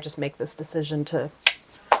us if I just make this decision to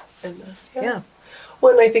end this. Yeah.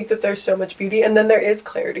 Well, and I think that there's so much beauty, and then there is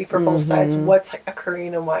clarity for both sides, what's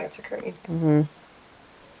occurring and why it's occurring.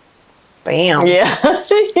 Bam. Yeah.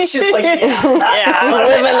 She's like, living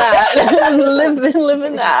that.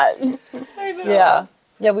 living that. I know. Yeah.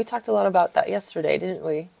 Yeah, we talked a lot about that yesterday, didn't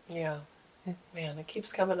we? Yeah. Man, it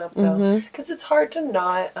keeps coming up, though. Because it's hard to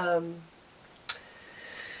not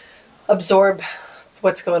absorb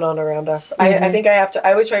what's going on around us. I think I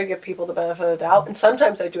always try to give people the benefit of the doubt, and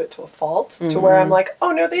sometimes I do it to a fault, to where I'm like,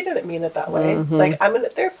 oh no, they didn't mean it that way. Like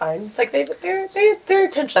they're fine. Like their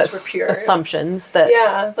intentions were pure. Assumptions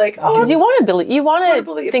that Like, oh, Because you want to believe, you want to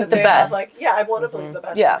believe think that the they have, best. like, I want to believe the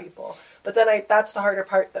best Yeah. in people. But then that's the harder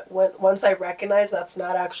part, that once I recognize that's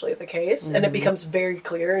not actually the case, and it becomes very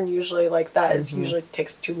clear, and usually like that is usually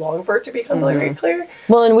takes too long for it to become very clear.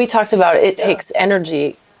 Well, and we talked about it takes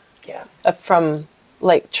energy Yeah. from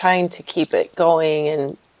like trying to keep it going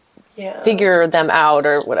and Yeah. figure them out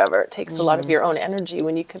or whatever. It takes a lot of your own energy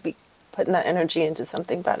when you could be putting that energy into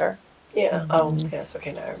something better. Yeah. Oh, yes.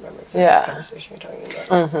 Okay, now I remember exactly Yeah. the conversation you're talking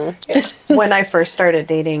about. Yeah. when I first started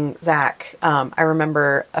dating Zach, I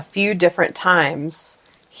remember a few different times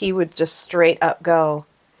he would just straight up go,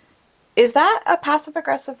 "Is that a passive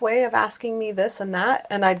aggressive way of asking me this and that?"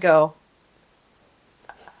 And I'd go,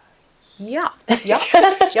 "Yeah, yep,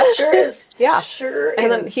 Sure is. yeah, Sure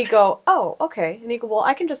And then is. he'd go, "Oh, okay." And he'd go, "Well,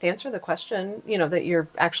 I can just answer the question, that you're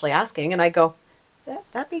actually asking." And I go,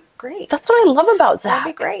 "That'd be great. That's what I love about Zach.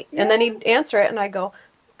 That'd be great." And then he'd answer it, and I go,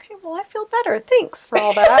 "Okay, well, I feel better. Thanks for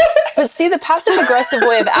all that." But see, the passive aggressive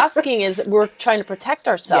way of asking is we're trying to protect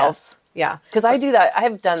ourselves. Yeah. Because I do that. I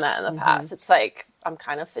have done that in the past. It's like I'm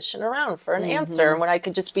kind of fishing around for an answer when I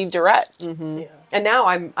could just be direct. Yeah. And now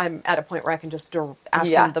I'm at a point where I can just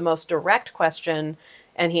ask Yeah. him the most direct question,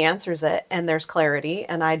 and he answers it, and there's clarity,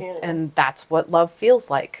 and that's what love feels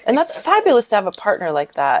like. And that's fabulous to have a partner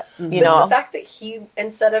like that. You The know, fact that he,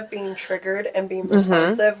 instead of being triggered and being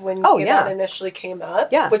responsive when Oh, that yeah. initially came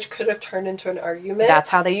up, Yeah. which could have turned into an argument. That's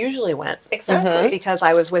how they usually went. exactly. Because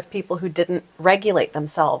I was with people who didn't regulate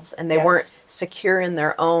themselves, and they Yes. weren't secure in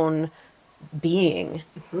their own being.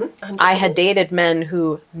 I had dated men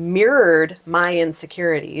who mirrored my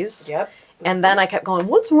insecurities. Yep. And then I kept going,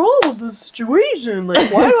 "What's wrong with this situation?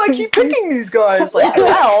 Like, why do I keep picking these guys?" Like,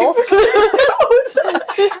 well.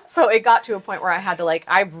 So it got to a point where I had to,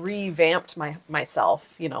 I revamped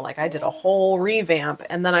myself. I did a whole revamp.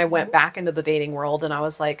 And then I went back into the dating world, and I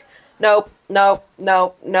was like, nope, nope,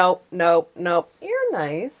 nope, nope, nope, nope. You're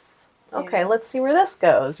nice. Okay, Yeah. let's see where this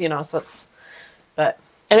goes. So it's, but,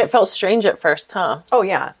 and it felt strange at first, huh? oh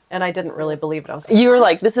yeah. And I didn't really believe it. I was like, You were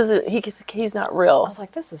like, "This isn't. He's not real." I was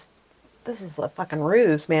like, this is a fucking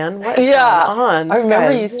ruse, man. What is Yeah, going on? I This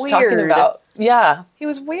remember guy you is talking weird. about. Yeah, He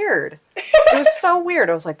was weird. It was so weird.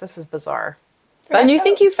 I was like, this is bizarre. and you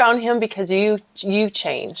think you found him because you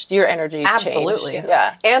changed your energy. Absolutely. changed.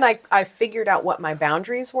 Yeah. And I figured out what my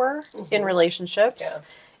boundaries were in relationships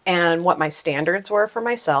and what my standards were for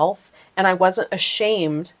myself. And I wasn't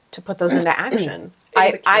ashamed to put those into action. And to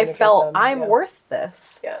I communicate felt them, I'm yeah. worth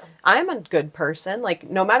this. Yeah. I'm a good person. Like,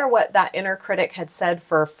 no matter what that inner critic had said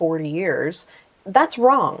for 40 years, that's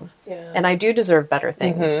wrong. Yeah. And I do deserve better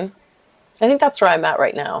things. I think that's where I'm at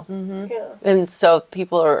right now. Yeah. And so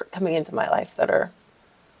people are coming into my life that are,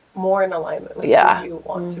 More in alignment with Yeah. who you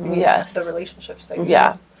want to be. Yes. The relationships that you Yeah.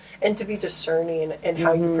 have. And to be discerning in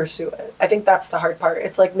how you pursue it. I think that's the hard part.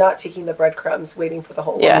 It's like not taking the breadcrumbs, waiting for the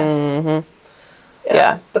whole yeah, loaf.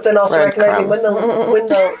 yeah. But then also Breadcrumb. recognizing when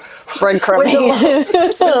the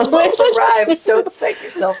breadcrumbing. loaf arrives, don't psych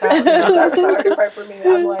yourself out. So that's the harder part for me.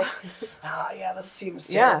 I'm like, yeah, this seems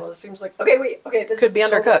terrible. It seems like, okay, this Could is be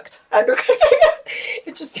undercooked. Undercooked.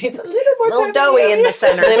 It just needs a little more A little time. doughy in the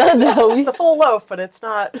center. Little doughy. It's a full loaf, but it's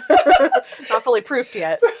not not fully proofed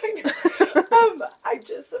yet. I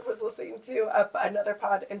just was listening to another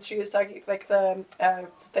pod, and she was talking, like, the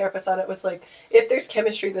therapist on it was like, if there's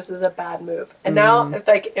chemistry, this is a bad move. And now,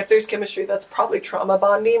 if there's chemistry, that's probably trauma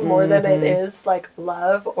bonding more than it is, like,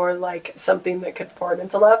 love or, like, something that could form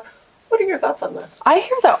into love. What are your thoughts on this? I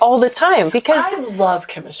hear that all the time because I love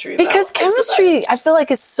chemistry, though. because It's chemistry, I feel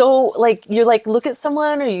like is so like you're like look at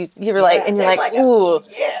someone or you're like and you're it's like like ooh,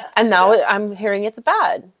 yeah. and now I'm hearing it's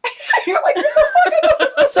bad. You're like, what the fuck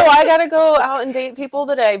is this? So I gotta go out and date people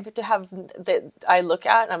that I look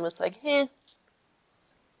at and I'm just like,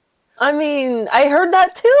 I mean, I heard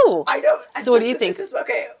that too. I know. So what do you think? This is,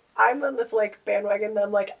 okay, I'm on this, like, bandwagon that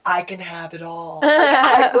I'm like, I can have it all. Like,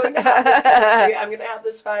 I'm going to have this chemistry, I'm going to have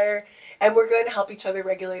this fire, and we're going to help each other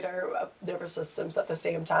regulate our nervous systems at the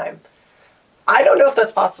same time. I don't know if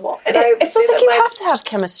that's possible. And It feels like you have have to have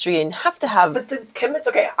chemistry and have to have. But the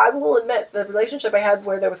okay, I will admit, the relationship I had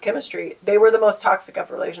where there was chemistry, they were the most toxic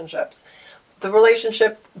of relationships. The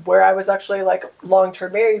relationship where I was actually, like,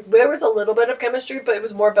 long-term married, there was a little bit of chemistry, but it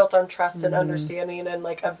was more built on trust and understanding and,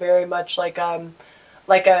 like, a very much, like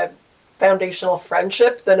a foundational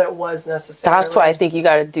friendship than it was necessarily. That's why I think you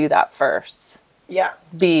got to do that first. Yeah,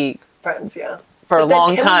 Be friends, yeah. for a But then long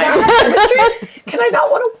can we time. not have chemistry? Can I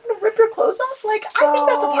not want to rip your clothes off? Like, I think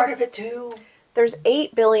that's a part of it, too. there's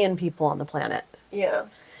 8 billion people on the planet. Yeah.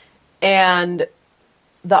 And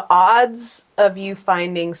the odds of you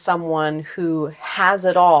finding someone who has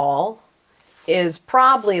it all is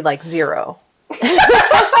probably like 0.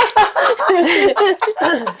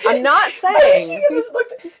 I'm not saying.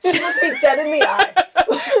 She looked me dead in the eye.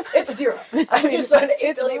 It's 0. I just said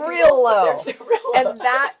It's real real low. And And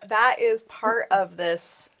that is part of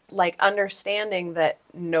this, like, understanding that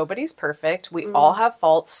nobody's perfect. We all have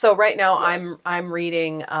faults. So right now I'm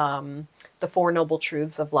reading The Four Noble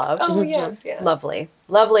Truths of Love. Oh, yes, yeah. Lovely,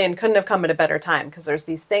 and couldn't have come at a better time, because there's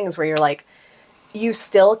these things where you're like, you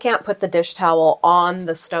still can't put the dish towel on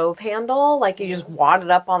the stove handle. Like, you just wad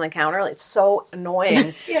it up on the counter. It's so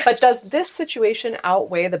annoying. Yeah. But does this situation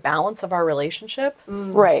outweigh the balance of our relationship?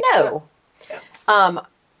 Right. No. Yeah.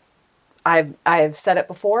 I've said it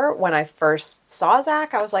before. When I first saw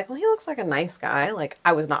Zach, I was like, well, he looks like a nice guy. Like,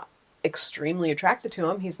 I was not extremely attracted to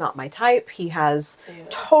him. He's not my type. He has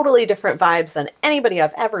totally different vibes than anybody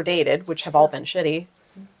I've ever dated, which have all been shitty.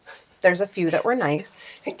 There's a few that were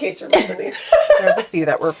nice. In case you're listening. There's a few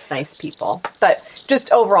that were nice people. But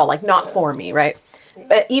just overall, like, not for me, right?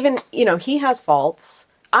 But even, he has faults.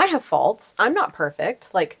 I have faults. I'm not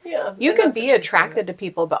perfect. Like, Yeah, you and can that's be the truth, attracted to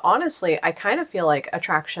people, but honestly, I kind of feel like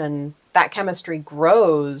attraction, that chemistry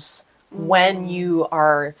grows when you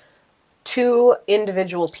are two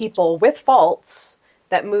individual people with faults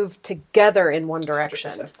that move together in one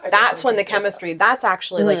direction. 100%. I That's when the definitely think chemistry, that's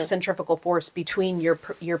actually like centrifugal force between your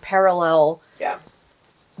parallel Yeah.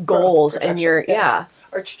 goals Growth, and your, protection,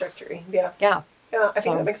 Or trajectory. Yeah. yeah. Yeah, I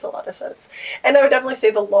think that makes a lot of sense. And I would definitely say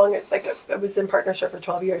I was in partnership for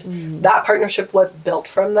 12 years. That partnership was built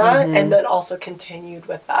from that and then also continued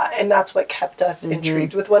with that. And that's what kept us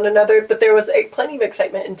intrigued with one another. But there was plenty of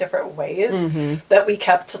excitement in different ways that we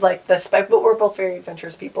kept like the spec. But we're both very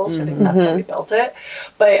adventurous people, so I think that's how we built it.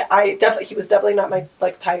 But he was definitely not my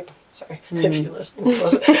like type. Sorry, if you listen. He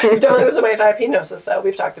definitely wasn't my type. He knows this though.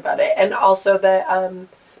 We've talked about it. And also that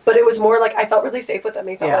but it was more like I felt really safe with them.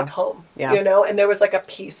 He felt like home, and there was like a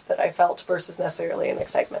peace that I felt versus necessarily an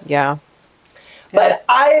excitement. Yeah. But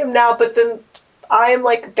I am now, but then I am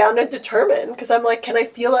like bound and determined because I'm like, can I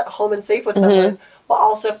feel at home and safe with someone while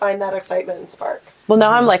also find that excitement and spark? Well, now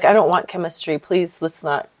I'm like, I don't want chemistry. Please, let's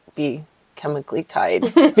not be chemically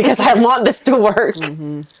tied because I want this to work.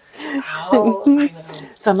 Oh, I know.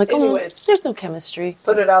 So I'm like, Anyways. there's no chemistry.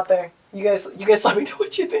 Put it out there. You guys let me know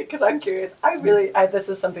what you think because I'm curious. This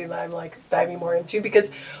is something that I'm like diving more into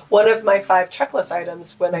because one of my 5 checklist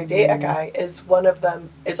items when I date a guy is one of them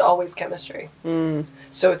is always chemistry.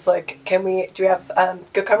 So it's like, do we have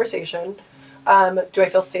good conversation? Do I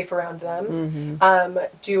feel safe around them?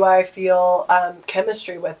 Do I feel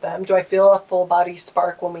chemistry with them? Do I feel a full body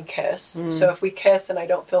spark when we kiss? So if we kiss and I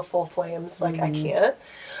don't feel full flames, like I can't.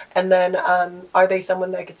 And then are they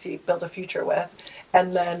someone that I could build a future with?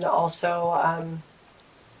 And then also,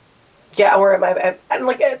 or am I? And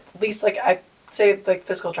like at least like I say like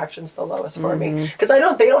physical attraction's the lowest for me because they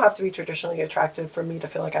don't have to be traditionally attractive for me to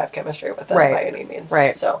feel like I have chemistry with them by any means.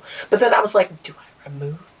 Right. So, but then I was like, do I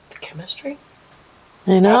remove the chemistry?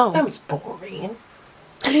 I know. That sounds boring.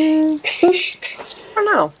 I don't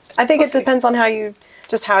know. I think it depends on how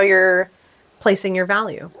you're placing your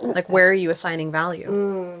value. Like, where are you assigning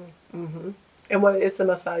value? And what is the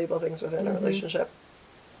most valuable things within a relationship?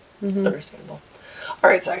 Understandable. All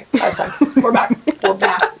right, sorry. We're back. We're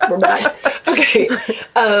back. Okay.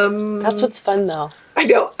 That's what's fun, though. I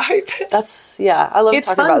know. I love It's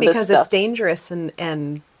talking fun about because this stuff. it's dangerous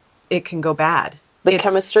and it can go bad. It's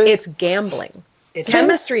chemistry? It's gambling.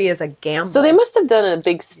 Chemistry is a gamble. So they must have done a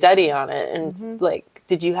big study on it, and like,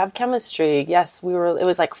 did you have chemistry? Yes, we were. It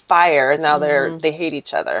was like fire, and now they hate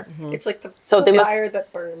each other. It's like the they must- fire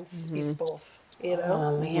that burns you both, you know?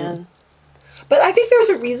 Oh man. But I think there's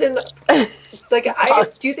a reason, like, I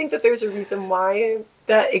do think that there's a reason why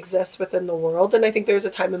that exists within the world. And I think there's a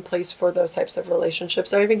time and place for those types of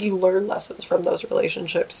relationships. And I think you learn lessons from those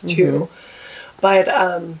relationships too. But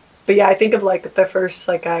yeah, I think of like the first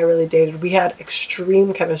like guy I really dated, we had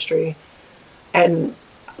extreme chemistry and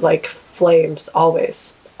like flames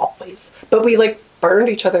always. But we like burned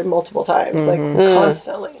each other multiple times, like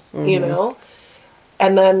constantly, you know?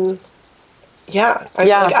 And then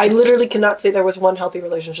I literally cannot say there was one healthy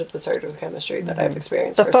relationship that started with chemistry that I've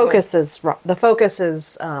experienced. The focus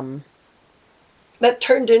is that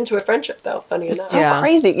turned into a friendship, though. Funny enough, So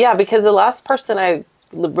crazy. Yeah, because the last person I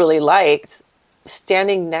really liked,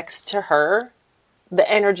 standing next to her, the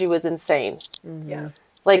energy was insane. yeah.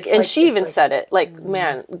 Like, It's and like- she even it's like- said it. Like,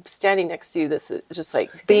 man, standing next to you, this is just like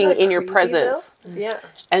being Isn't that in your crazy, presence. though? Yeah.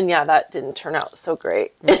 And yeah, that didn't turn out so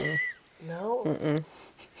great. No.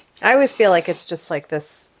 I always feel like it's just like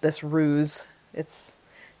this ruse.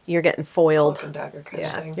 You're getting foiled. Cloak and dagger kind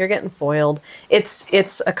of thing. You're getting foiled.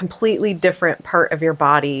 It's a completely different part of your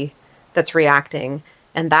body that's reacting,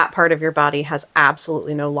 and that part of your body has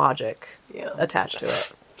absolutely no logic attached to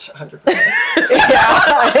it. 100%.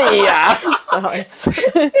 Yeah. So it's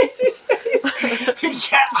Stacey's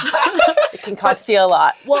face. Yeah. It can cost you a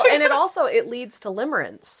lot. well, and it leads to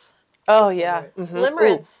limerence. Oh, yeah.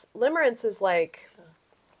 Limerence is like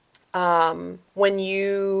when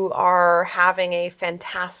you are having a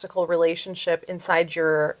fantastical relationship inside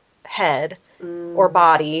your head or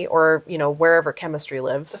body or, wherever chemistry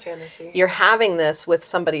lives. The fantasy. You're having this with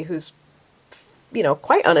somebody who's,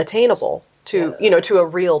 quite unattainable to, to a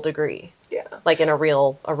real degree. Yeah. Like in a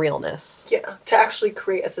realness. Yeah. To actually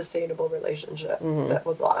create a sustainable relationship that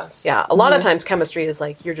would last. Yeah, a lot of times chemistry is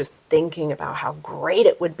like you're just thinking about how great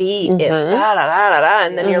it would be if da da da da da,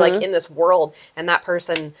 and then you're like in this world, and that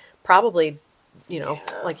person probably,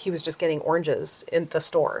 like he was just getting oranges in the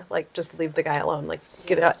store. Like, just leave the guy alone. Like,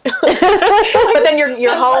 get out. But then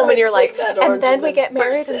you're home and you're like, and then we get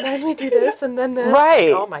married, and then we do this, and then this.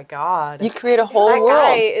 Right. Like, oh my god. You create a whole That world.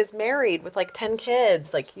 guy is married with like 10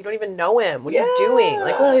 kids. Like, you don't even know him. What are you doing?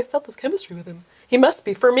 Like, well, I felt this chemistry with him. He must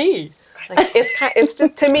be for me. Like, it's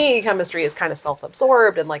just, to me, chemistry is kind of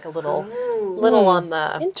self-absorbed and like a little on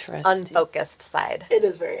the Interesting. unfocused side. It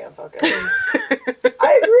is very unfocused.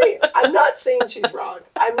 I agree. I'm not saying she's wrong.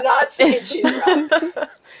 I'm not saying she's wrong.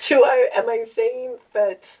 Am I saying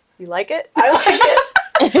that You like it? I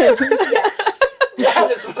like it? Yes.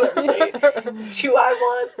 That is what I'm saying. Do I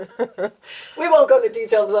want... We won't go into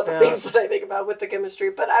details about the things that I think about with the chemistry,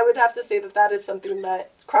 but I would have to say that is something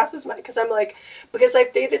that crosses my... Because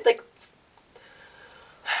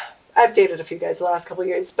I've dated a few guys the last couple of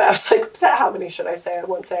years, but I was like, how many should I say? I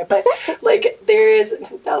won't say, but like there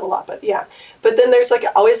is not a lot, but yeah. But then there's like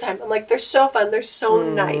always time. I'm like, they're so fun. They're so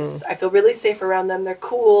nice. I feel really safe around them. They're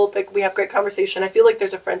cool. Like we have great conversation. I feel like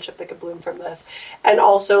there's a friendship that could bloom from this. And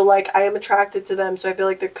also like I am attracted to them. So I feel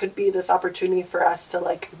like there could be this opportunity for us to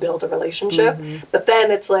like build a relationship. But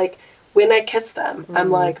then it's like when I kiss them, I'm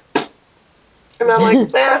like,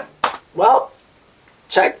 well,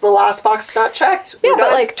 check the last box not checked. Yeah,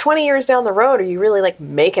 but like 20 years down the road, are you really like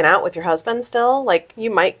making out with your husband still? Like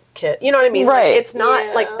you might kid, you know what I mean? Right. Like, it's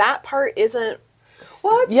not like that part isn't.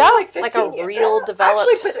 Well, it's Yeah, like 15 like a years. real developed-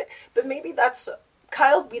 Actually, but maybe that's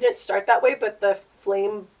Kyle. We didn't start that way, but the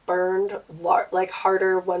flame burned like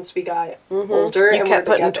harder once we got older. You and kept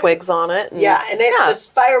we're putting together. twigs on it. And, Yeah, and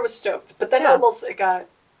the fire was stoked, but then almost it got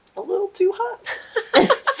a little too hot.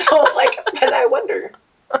 So like, and I wonder.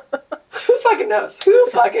 Who fucking knows? Who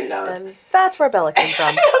fucking knows? And that's where Bella came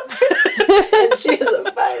from. And she is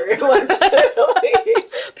a fiery one, to say the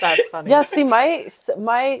least. That's funny. Yeah, see, my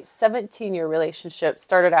 17-year relationship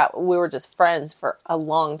started out, we were just friends for a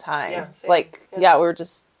long time. Yeah, same. Like, we were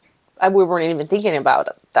just, we weren't even thinking about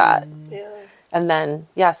that. Yeah. And then,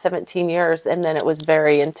 17 years, and then it was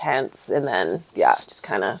very intense, and then, just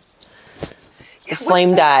kind of, the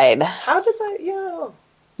flame died. How did that? Yeah.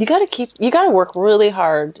 You gotta work really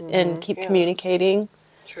hard and keep communicating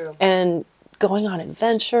True. and going on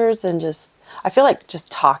adventures and I feel like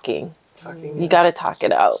just talking. You gotta talk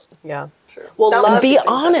it out. Yeah. True. Well, That love was Be the things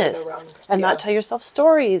that went honest around. and not tell yourself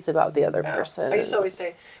stories about the other person. I used to always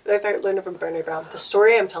say, like I learned it from Brené Brown, the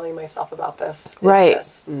story I'm telling myself about this is Right.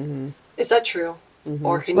 this. Is that true?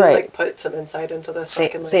 Or can you Right. like put some insight into this? So I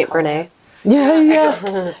can, like, Saint call Brené. it?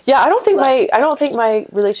 Yeah. I don't think Less. my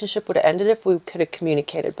relationship would have ended if we could have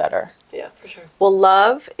communicated better. Yeah, for sure. Well,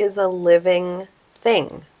 love is a living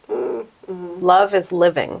thing. Love is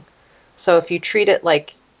living. So if you treat it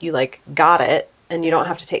like you like got it and you don't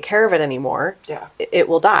have to take care of it anymore, Yeah. it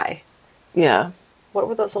will die. Yeah. What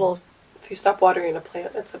were those little? If you stop watering a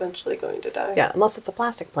plant, it's eventually going to die. Yeah, unless it's a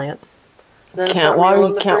plastic plant. And then it's Can't not real water- in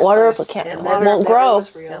you the can't first water place. if it can't- And it then won't it's never grow.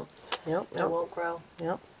 was real. Yep. It won't grow.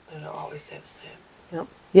 Yep. And it'll always stay the same. Yep.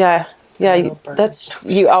 Yeah. Yeah, It'll burn. that's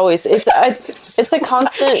you always. It's a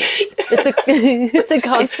constant. It's a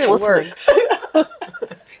constant work.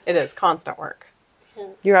 It is constant work,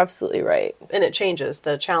 You're absolutely right. and it changes.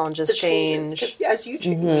 The challenges The change. changes, 'cause as you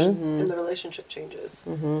change, and the relationship changes.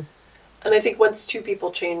 And I think once two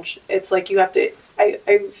people change, it's like you have to.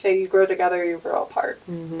 I say you grow together, you grow apart,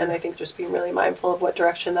 and I think just being really mindful of what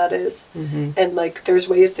direction that is, and like there's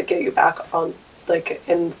ways to get you back on like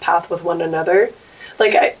in the path with one another.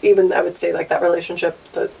 Like I would say like that relationship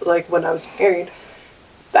that like when I was married,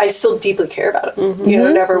 I still deeply care about him. You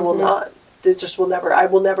know, never will not. It just will never. I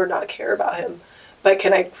will never not care about him. But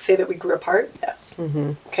can I say that we grew apart? Yes.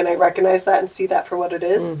 Mm-hmm. Can I recognize that and see that for what it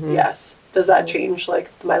is? Mm-hmm. Yes. Does that change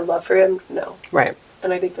like my love for him? No. Right.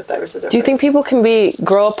 And I think that there was a difference. Do you think people can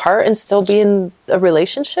grow apart and still be in a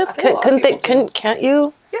relationship? Can't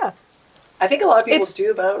you? Yeah. I think a lot of people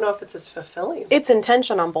do, but I don't know if it's as fulfilling. It's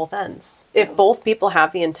intention on both ends. If both people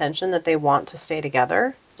have the intention that they want to stay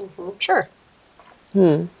together, sure.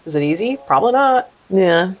 Is it easy? Probably not.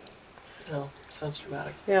 Yeah. No, sounds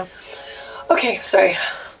dramatic. Yeah. Okay, sorry.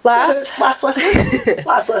 Last lesson.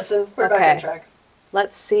 Last lesson. We're back on track.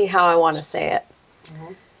 Let's see how I want to say it.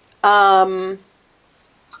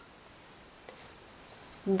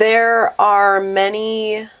 There are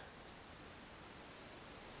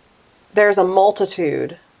there's a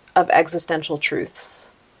multitude of existential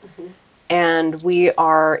truths, and we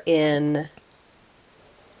are in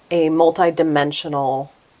a multidimensional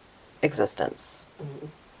existence.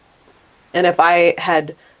 And if I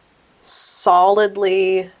had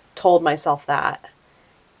solidly told myself that,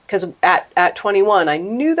 because at 21, I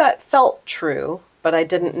knew that felt true, but I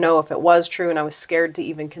didn't know if it was true, and I was scared to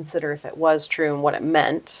even consider if it was true and what it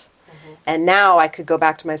meant. And now I could go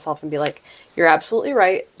back to myself and be like, you're absolutely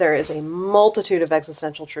right. There is a multitude of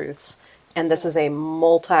existential truths, and this is a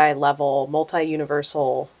multi-level,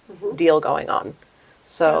 multi-universal deal going on.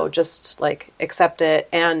 So just like accept it.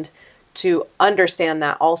 And to understand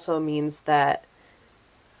that also means that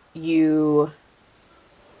you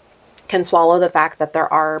can swallow the fact that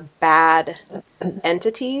there are bad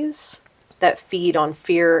entities that feed on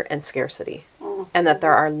fear and scarcity, and that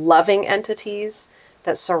there are loving entities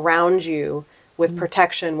that surround you with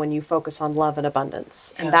protection when you focus on love and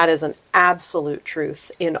abundance. And that is an absolute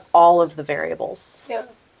truth in all of the variables. Yeah.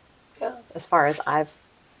 Yeah. As far as I've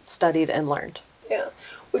studied and learned. Yeah.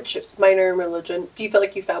 Which minor in religion, do you feel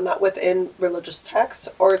like you found that within religious texts,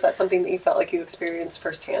 or is that something that you felt like you experienced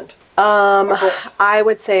firsthand? I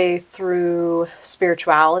would say through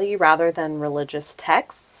spirituality rather than religious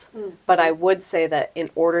texts. But I would say that in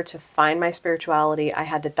order to find my spirituality, I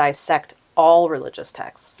had to dissect all religious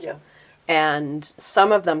texts. Yeah. And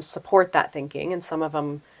some of them support that thinking, and some of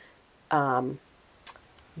them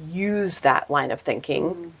use that line of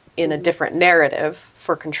thinking in a different narrative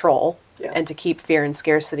for control and to keep fear and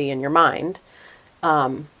scarcity in your mind.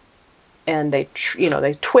 And they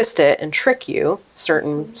twist it and trick you,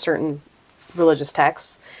 certain religious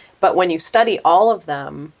texts. But when you study all of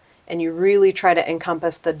them and you really try to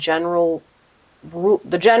encompass the general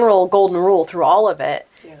golden rule through all of it,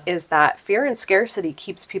 is that fear and scarcity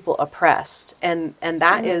keeps people oppressed, and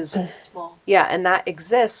that is small. and that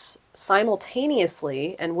exists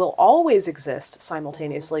simultaneously and will always exist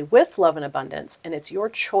simultaneously with love and abundance, and it's your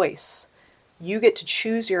choice. You get to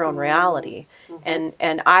choose your own reality.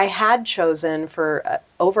 And I had chosen for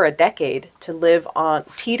over a decade to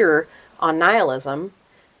teeter on nihilism,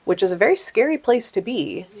 which is a very scary place to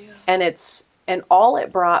be. And all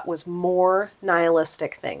it brought was more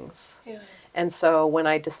nihilistic things. Yeah. And so when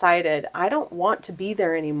I decided I don't want to be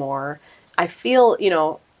there anymore, I feel,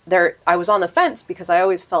 I was on the fence because I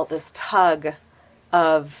always felt this tug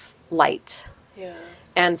of light. Yeah.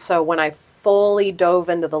 And so when I fully dove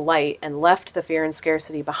into the light and left the fear and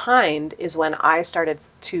scarcity behind is when I started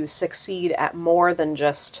to succeed at more than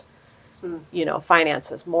just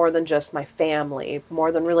finances, more than just my family,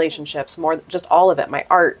 more than relationships, just all of it, my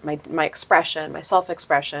art, my expression, my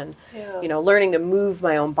self-expression, learning to move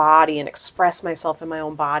my own body and express myself in my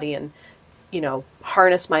own body and,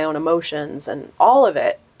 harness my own emotions. And all of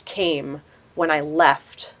it came when I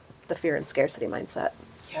left the fear and scarcity mindset.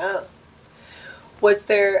 Yeah.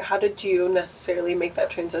 How did you necessarily make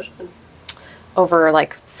that transition? Over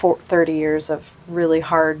 30 years of really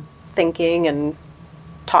hard thinking and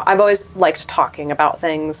I've always liked talking about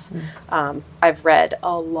things. I've read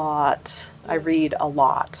a lot. I read a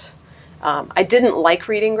lot. I didn't like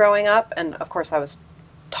reading growing up, and of course I was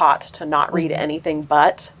taught to not read anything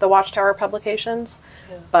but the Watchtower publications.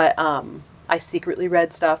 Yeah. But I secretly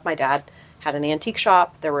read stuff. My dad had an antique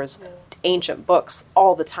shop. There was ancient books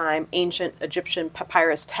all the time, ancient Egyptian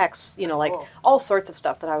papyrus texts, all sorts of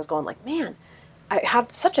stuff that I was going like, man, I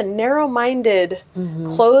have such a narrow-minded,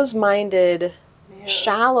 closed-minded,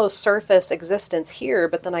 shallow surface existence here,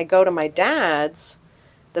 but then I go to my dad's,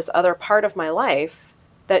 this other part of my life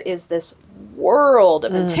that is this world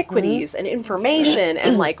of antiquities and information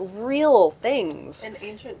and real things and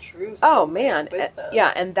ancient truths. Oh man,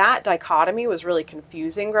 and that dichotomy was really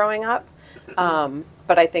confusing growing up.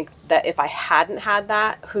 But I think that if I hadn't had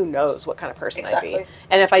that, who knows what kind of person I'd be.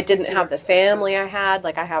 And if I didn't have the family I had,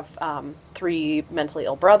 I have 3 mentally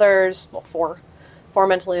ill brothers, 4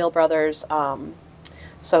 mentally ill brothers,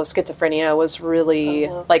 So schizophrenia was really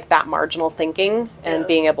like that marginal thinking, and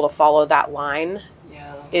being able to follow that line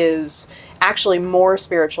is actually more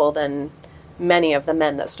spiritual than many of the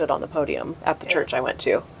men that stood on the podium at the church I went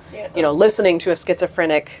to. You know, listening to a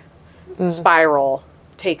schizophrenic spiral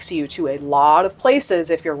takes you to a lot of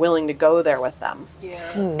places if you're willing to go there with them.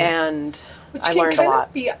 And which I learned a lot. Which can kind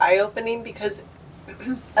of be eye-opening, because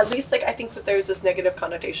at least, like, I think that there's this negative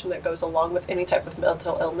connotation that goes along with any type of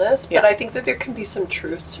mental illness, but I think that there can be some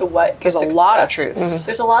truth to what There's gets a lot of expressed. truth.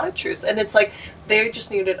 There's a lot of truth, and it's like they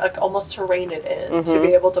just needed, like, almost to rein it in, to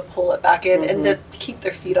be able to pull it back in and to keep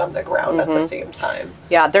their feet on the ground at the same time.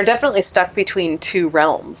 Yeah, they're definitely stuck between two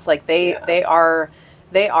realms. Like they are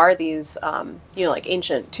these you know, like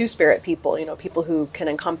ancient two-spirit people, you know, people who can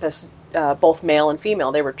encompass both male and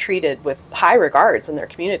female. They were treated with high regards in their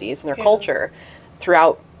communities and their culture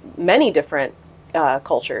throughout many different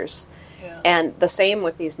cultures. And the same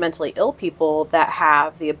with these mentally ill people that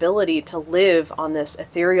have the ability to live on this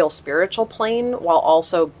ethereal spiritual plane while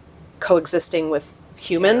also coexisting with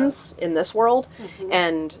humans in this world.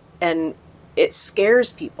 And it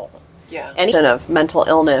scares people. Any kind of mental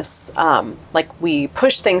illness, like we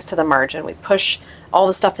push things to the margin. We push all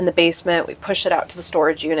the stuff in the basement. We push it out to the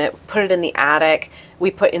storage unit. We put it in the attic. We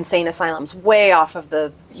put insane asylums way off of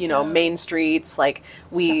the, you know, main streets. Like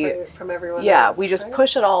we, separate from everyone else, we just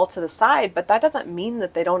push it all to the side. But that doesn't mean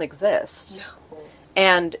that they don't exist. No.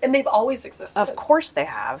 And they've always existed. of course they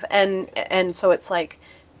have. And so it's like,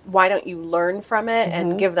 why don't you learn from it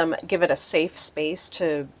and give it a safe space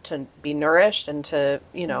to be nourished and to,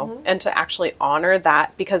 you know, and to actually honor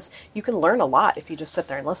that, because you can learn a lot if you just sit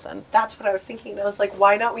there and listen. That's what I was thinking. I was like,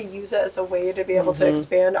 why not we use it as a way to be able to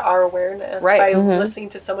expand our awareness Right. by listening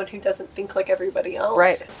to someone who doesn't think like everybody else.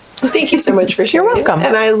 Right. Thank you so much for sharing. You're welcome.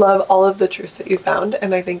 And I love all of the truths that you found,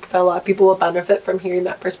 and I think that a lot of people will benefit from hearing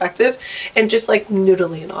that perspective and just like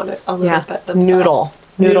noodling on it a little bit themselves.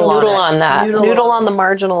 Noodle on that. Noodle on the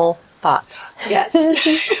marginal thoughts. Yes.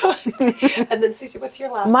 And then Cece, what's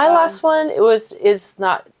your last one? My last one is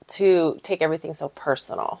not to take everything so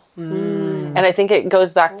personal. And I think it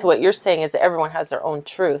goes back to what you're saying, is that everyone has their own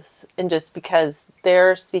truths. And just because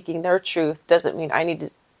they're speaking their truth doesn't mean I need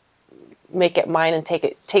to make it mine and take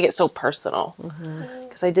it so personal.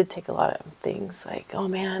 Because I did take a lot of things like, oh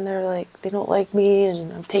man, they're like, they don't like me,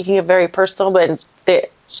 and I'm taking it very personal, but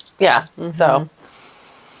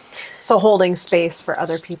So holding space for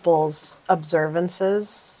other people's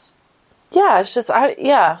observances. Yeah, it's just, I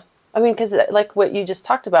mean, because like what you just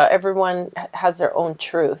talked about, everyone has their own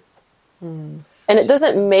truth. And it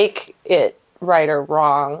doesn't make it right or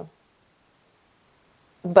wrong.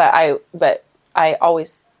 But I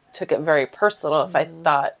always took it very personal if I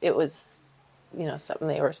thought it was, you know, something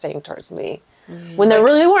they were saying towards me. When they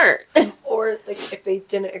really weren't. Or like if they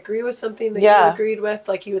didn't agree with something that you agreed with,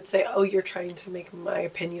 like you would say, "Oh, you're trying to make my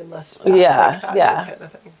opinion less valid," like that kind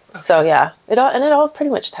of thing. Okay. So it all pretty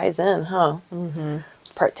much ties in, huh?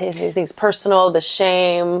 Taking things personal, the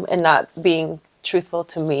shame, and not being truthful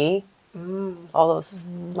to me. All those,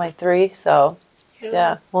 my three. So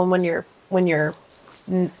yeah. Well, when you're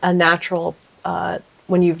a natural,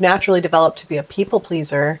 when you've naturally developed to be a people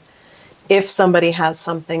pleaser, if somebody has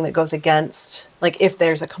something that goes against, like if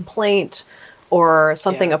there's a complaint or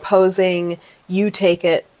something opposing, you take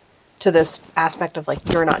it to this aspect of like,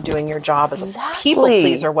 you're not doing your job as a people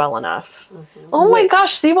pleaser well enough. Oh my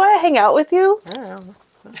gosh, see why I hang out with you?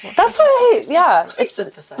 That's why It's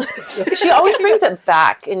synthesized. she always brings it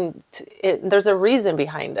back, and there's a reason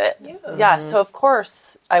behind it. Yeah, so of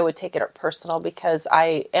course I would take it personal, because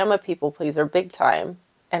I am a people pleaser big time,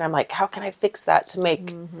 and I'm like, how can I fix that to make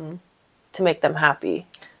them happy?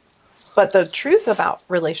 But the truth about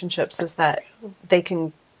relationships is that they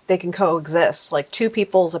can coexist. Like two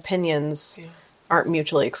people's opinions aren't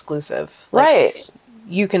mutually exclusive. Like, Right.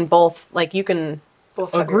 You can both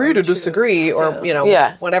Both have your agree own to truth. disagree, or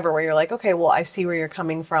Yeah. whatever, where you're like, okay, well, I see where you're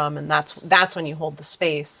coming from, and that's when you hold the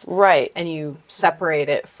space. Right. And you separate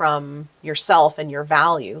it from yourself and your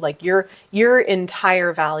value. Like your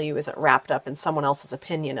entire value isn't wrapped up in someone else's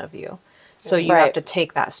opinion of you. So you have Right. to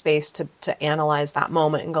take that space to analyze that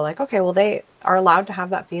moment and go like, okay, well, they are allowed to have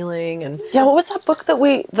that feeling. And Yeah, what was that book that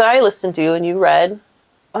I listened to and you read?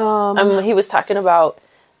 He was talking about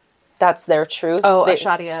that's their truth.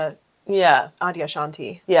 Ashadya Yeah.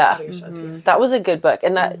 Adyashanti. Yeah. That was a good book.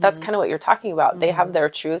 And that's kind of what you're talking about. They have their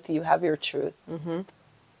truth, you have your truth.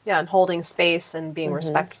 Yeah, and holding space and being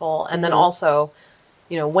respectful. And then also,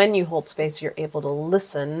 you know, when you hold space, you're able to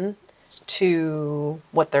listen to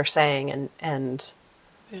what they're saying and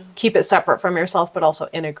keep it separate from yourself, but also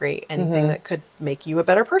integrate anything that could make you a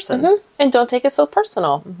better person. And don't take it so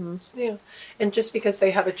personal. Yeah. And just because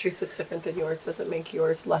they have a truth that's different than yours doesn't make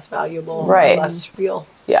yours less valuable Right. or less real.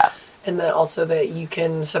 Yeah. And then also that you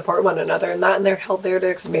can support one another in that, and they're held there to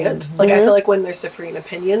expand. Like, I feel like when there's differing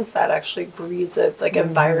opinions, that actually breeds a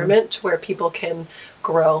environment where people can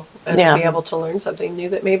grow and Yeah. be able to learn something new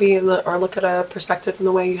that maybe or look at a perspective in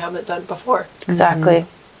the way you haven't done before. Exactly.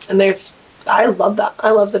 And I love that. I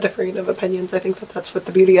love the differing of opinions. I think that's what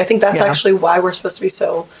the beauty. I think that's actually why we're supposed to be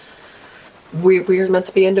so. We're meant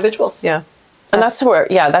to be individuals. Yeah. And that's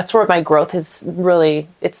where my growth has really,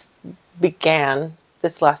 began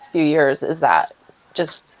this last few years, is that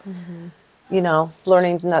just,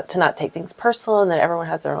 learning not to take things personal, and that everyone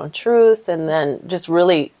has their own truth, and then just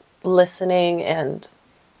really listening and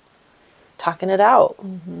talking it out.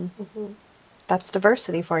 That's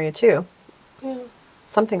diversity for you too. Yeah.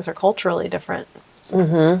 Some things are culturally different.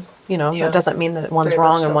 It doesn't mean that one's Very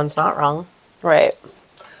wrong much so. and one's not wrong. Right.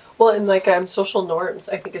 Well, and social norms,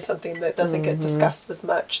 I think, is something that doesn't get discussed as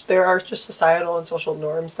much. There are just societal and social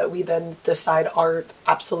norms that we then decide are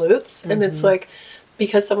absolutes, and it's like,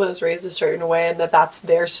 because someone is raised a certain way and that's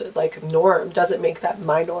their norm doesn't make that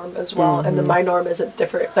my norm as well, and the my norm isn't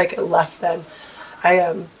different, less than.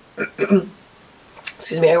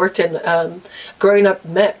 Excuse me, I worked in, growing up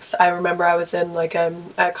mixed. I remember I was in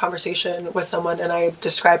a conversation with someone, and I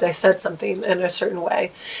said something in a certain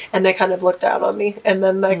way, and they kind of looked down on me, and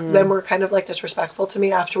then then were kind of disrespectful to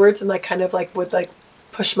me afterwards, and would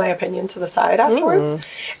push my opinion to the side afterwards.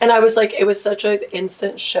 And I was it was such an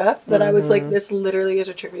instant shift that I was this literally is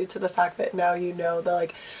attributed to the fact that now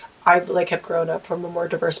that I have grown up from a more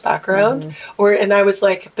diverse background, and I was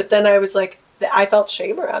but then I was I felt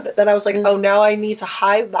shame around it. Then I was oh, now I need to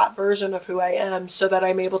hide that version of who I am so that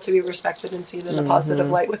I'm able to be respected and seen in a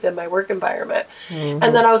positive light within my work environment. And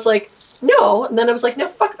then I was no. And then I was no,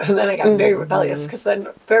 fuck. And then I got very rebellious, because then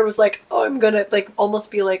Fair was oh, I'm going to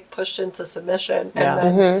almost be pushed into submission. And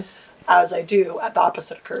then as I do, the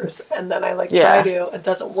opposite occurs. And then I try to, it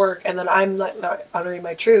doesn't work. And then I'm not honoring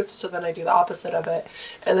my truth. So then I do the opposite of it.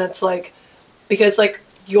 And it's because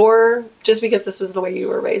just because this was the way you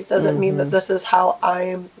were raised doesn't mean that this is how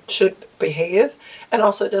I should behave, and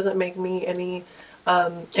also it doesn't make me any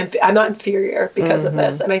I'm not inferior because of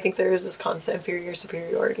this. And I think there is this constant inferior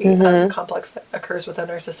superiority complex that occurs within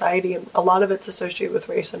our society, and a lot of it's associated with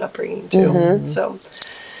race and upbringing too. So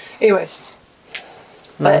anyways,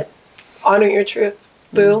 but honor your truth,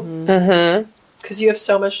 boo. Because you have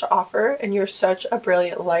so much to offer, and you're such a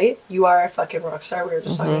brilliant light. You are a fucking rock star. We were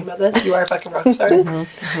just talking about this. You are a fucking rock star.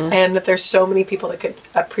 And that there's so many people that could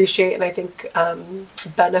appreciate and I think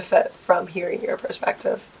benefit from hearing your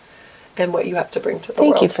perspective and what you have to bring to the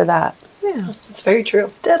world. Thank you for that. Yeah. It's very true.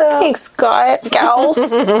 Ditto. Thanks, gals. That's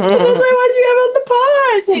why I wanted you to have on the pod.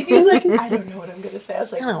 He was I don't know what I'm going to say. I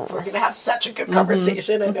was we're going to have such a good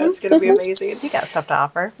conversation. I know it's going to be amazing. You got stuff to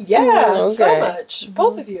offer. Yeah, so Okay. much.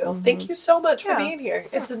 Both of you. Thank you so much for being here.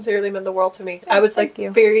 It sincerely meant the world to me. I was thank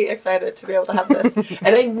you. very excited to be able to have this.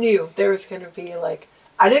 And I knew there was going to be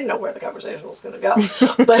I didn't know where the conversation was going to go.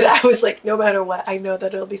 But I was no matter what, I know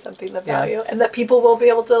that it'll be something of value. And that people will be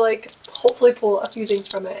able to hopefully pull a few things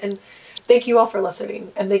from it. And thank you all for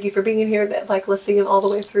listening, and thank you for being in here, listening all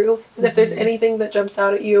the way through. And if there's anything that jumps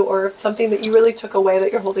out at you, or something that you really took away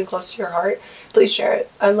that you're holding close to your heart, please share it.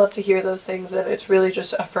 I love to hear those things, and it's really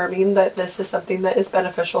just affirming that this is something that is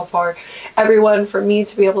beneficial for everyone, for me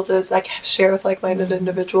to be able to share with like-minded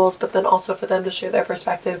individuals, but then also for them to share their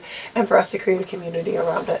perspective, and for us to create a community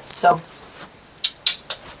around it. So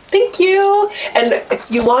thank you. And if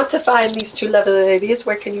you want to find these two lovely ladies,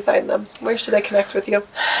 where can you find them? Where should they connect with you?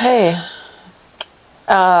 Hey.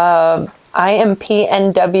 I am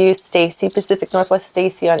PNW Stacy, Pacific Northwest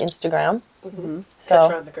Stacy on Instagram. So,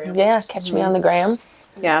 Catch her on the gram. yeah, catch me on the gram.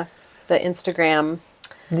 Yeah. The Instagram.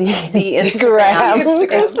 The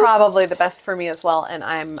Instagram. is probably the best for me as well. And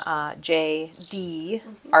I'm JD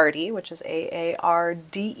Arde, which is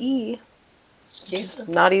AARDE. Just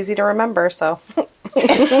not easy to remember, so.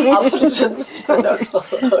 I'll put it in the show notes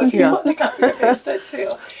below if you want to copy and paste it too.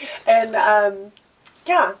 And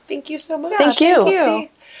thank you so much. Thank you. We'll see.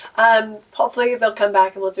 Hopefully they'll come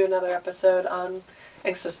back and we'll do another episode on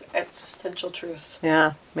existential truths.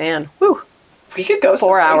 Yeah, man. Woo. We could go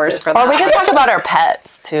 4 hours places. for Or we can talk about our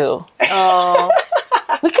pets too. Oh,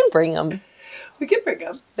 We can bring them. We could bring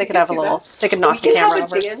them. they could have a little. They could knock the We can camera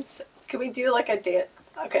have a over. dance. Could we do a dance?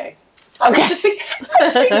 Okay. Okay. I was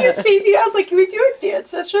thinking of Stacey. I was like, can we do a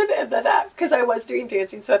dance session? And then, because I was doing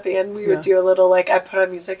dancing, so at the end we would do a little, like, I put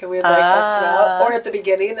on music and we would, like, listen out. Or at the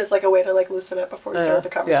beginning as, like, a way to, like, loosen up before we start the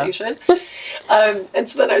conversation. And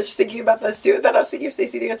so then I was just thinking about this, too. And then I was thinking of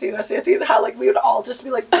Stacey dancing and us dancing and how, like, we would all just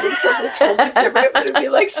be, like, doing something totally different, but it would be,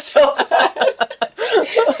 like, so bad.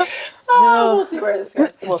 We'll see where this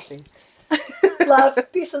goes. We'll see. Love.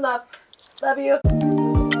 Peace and love. Love you.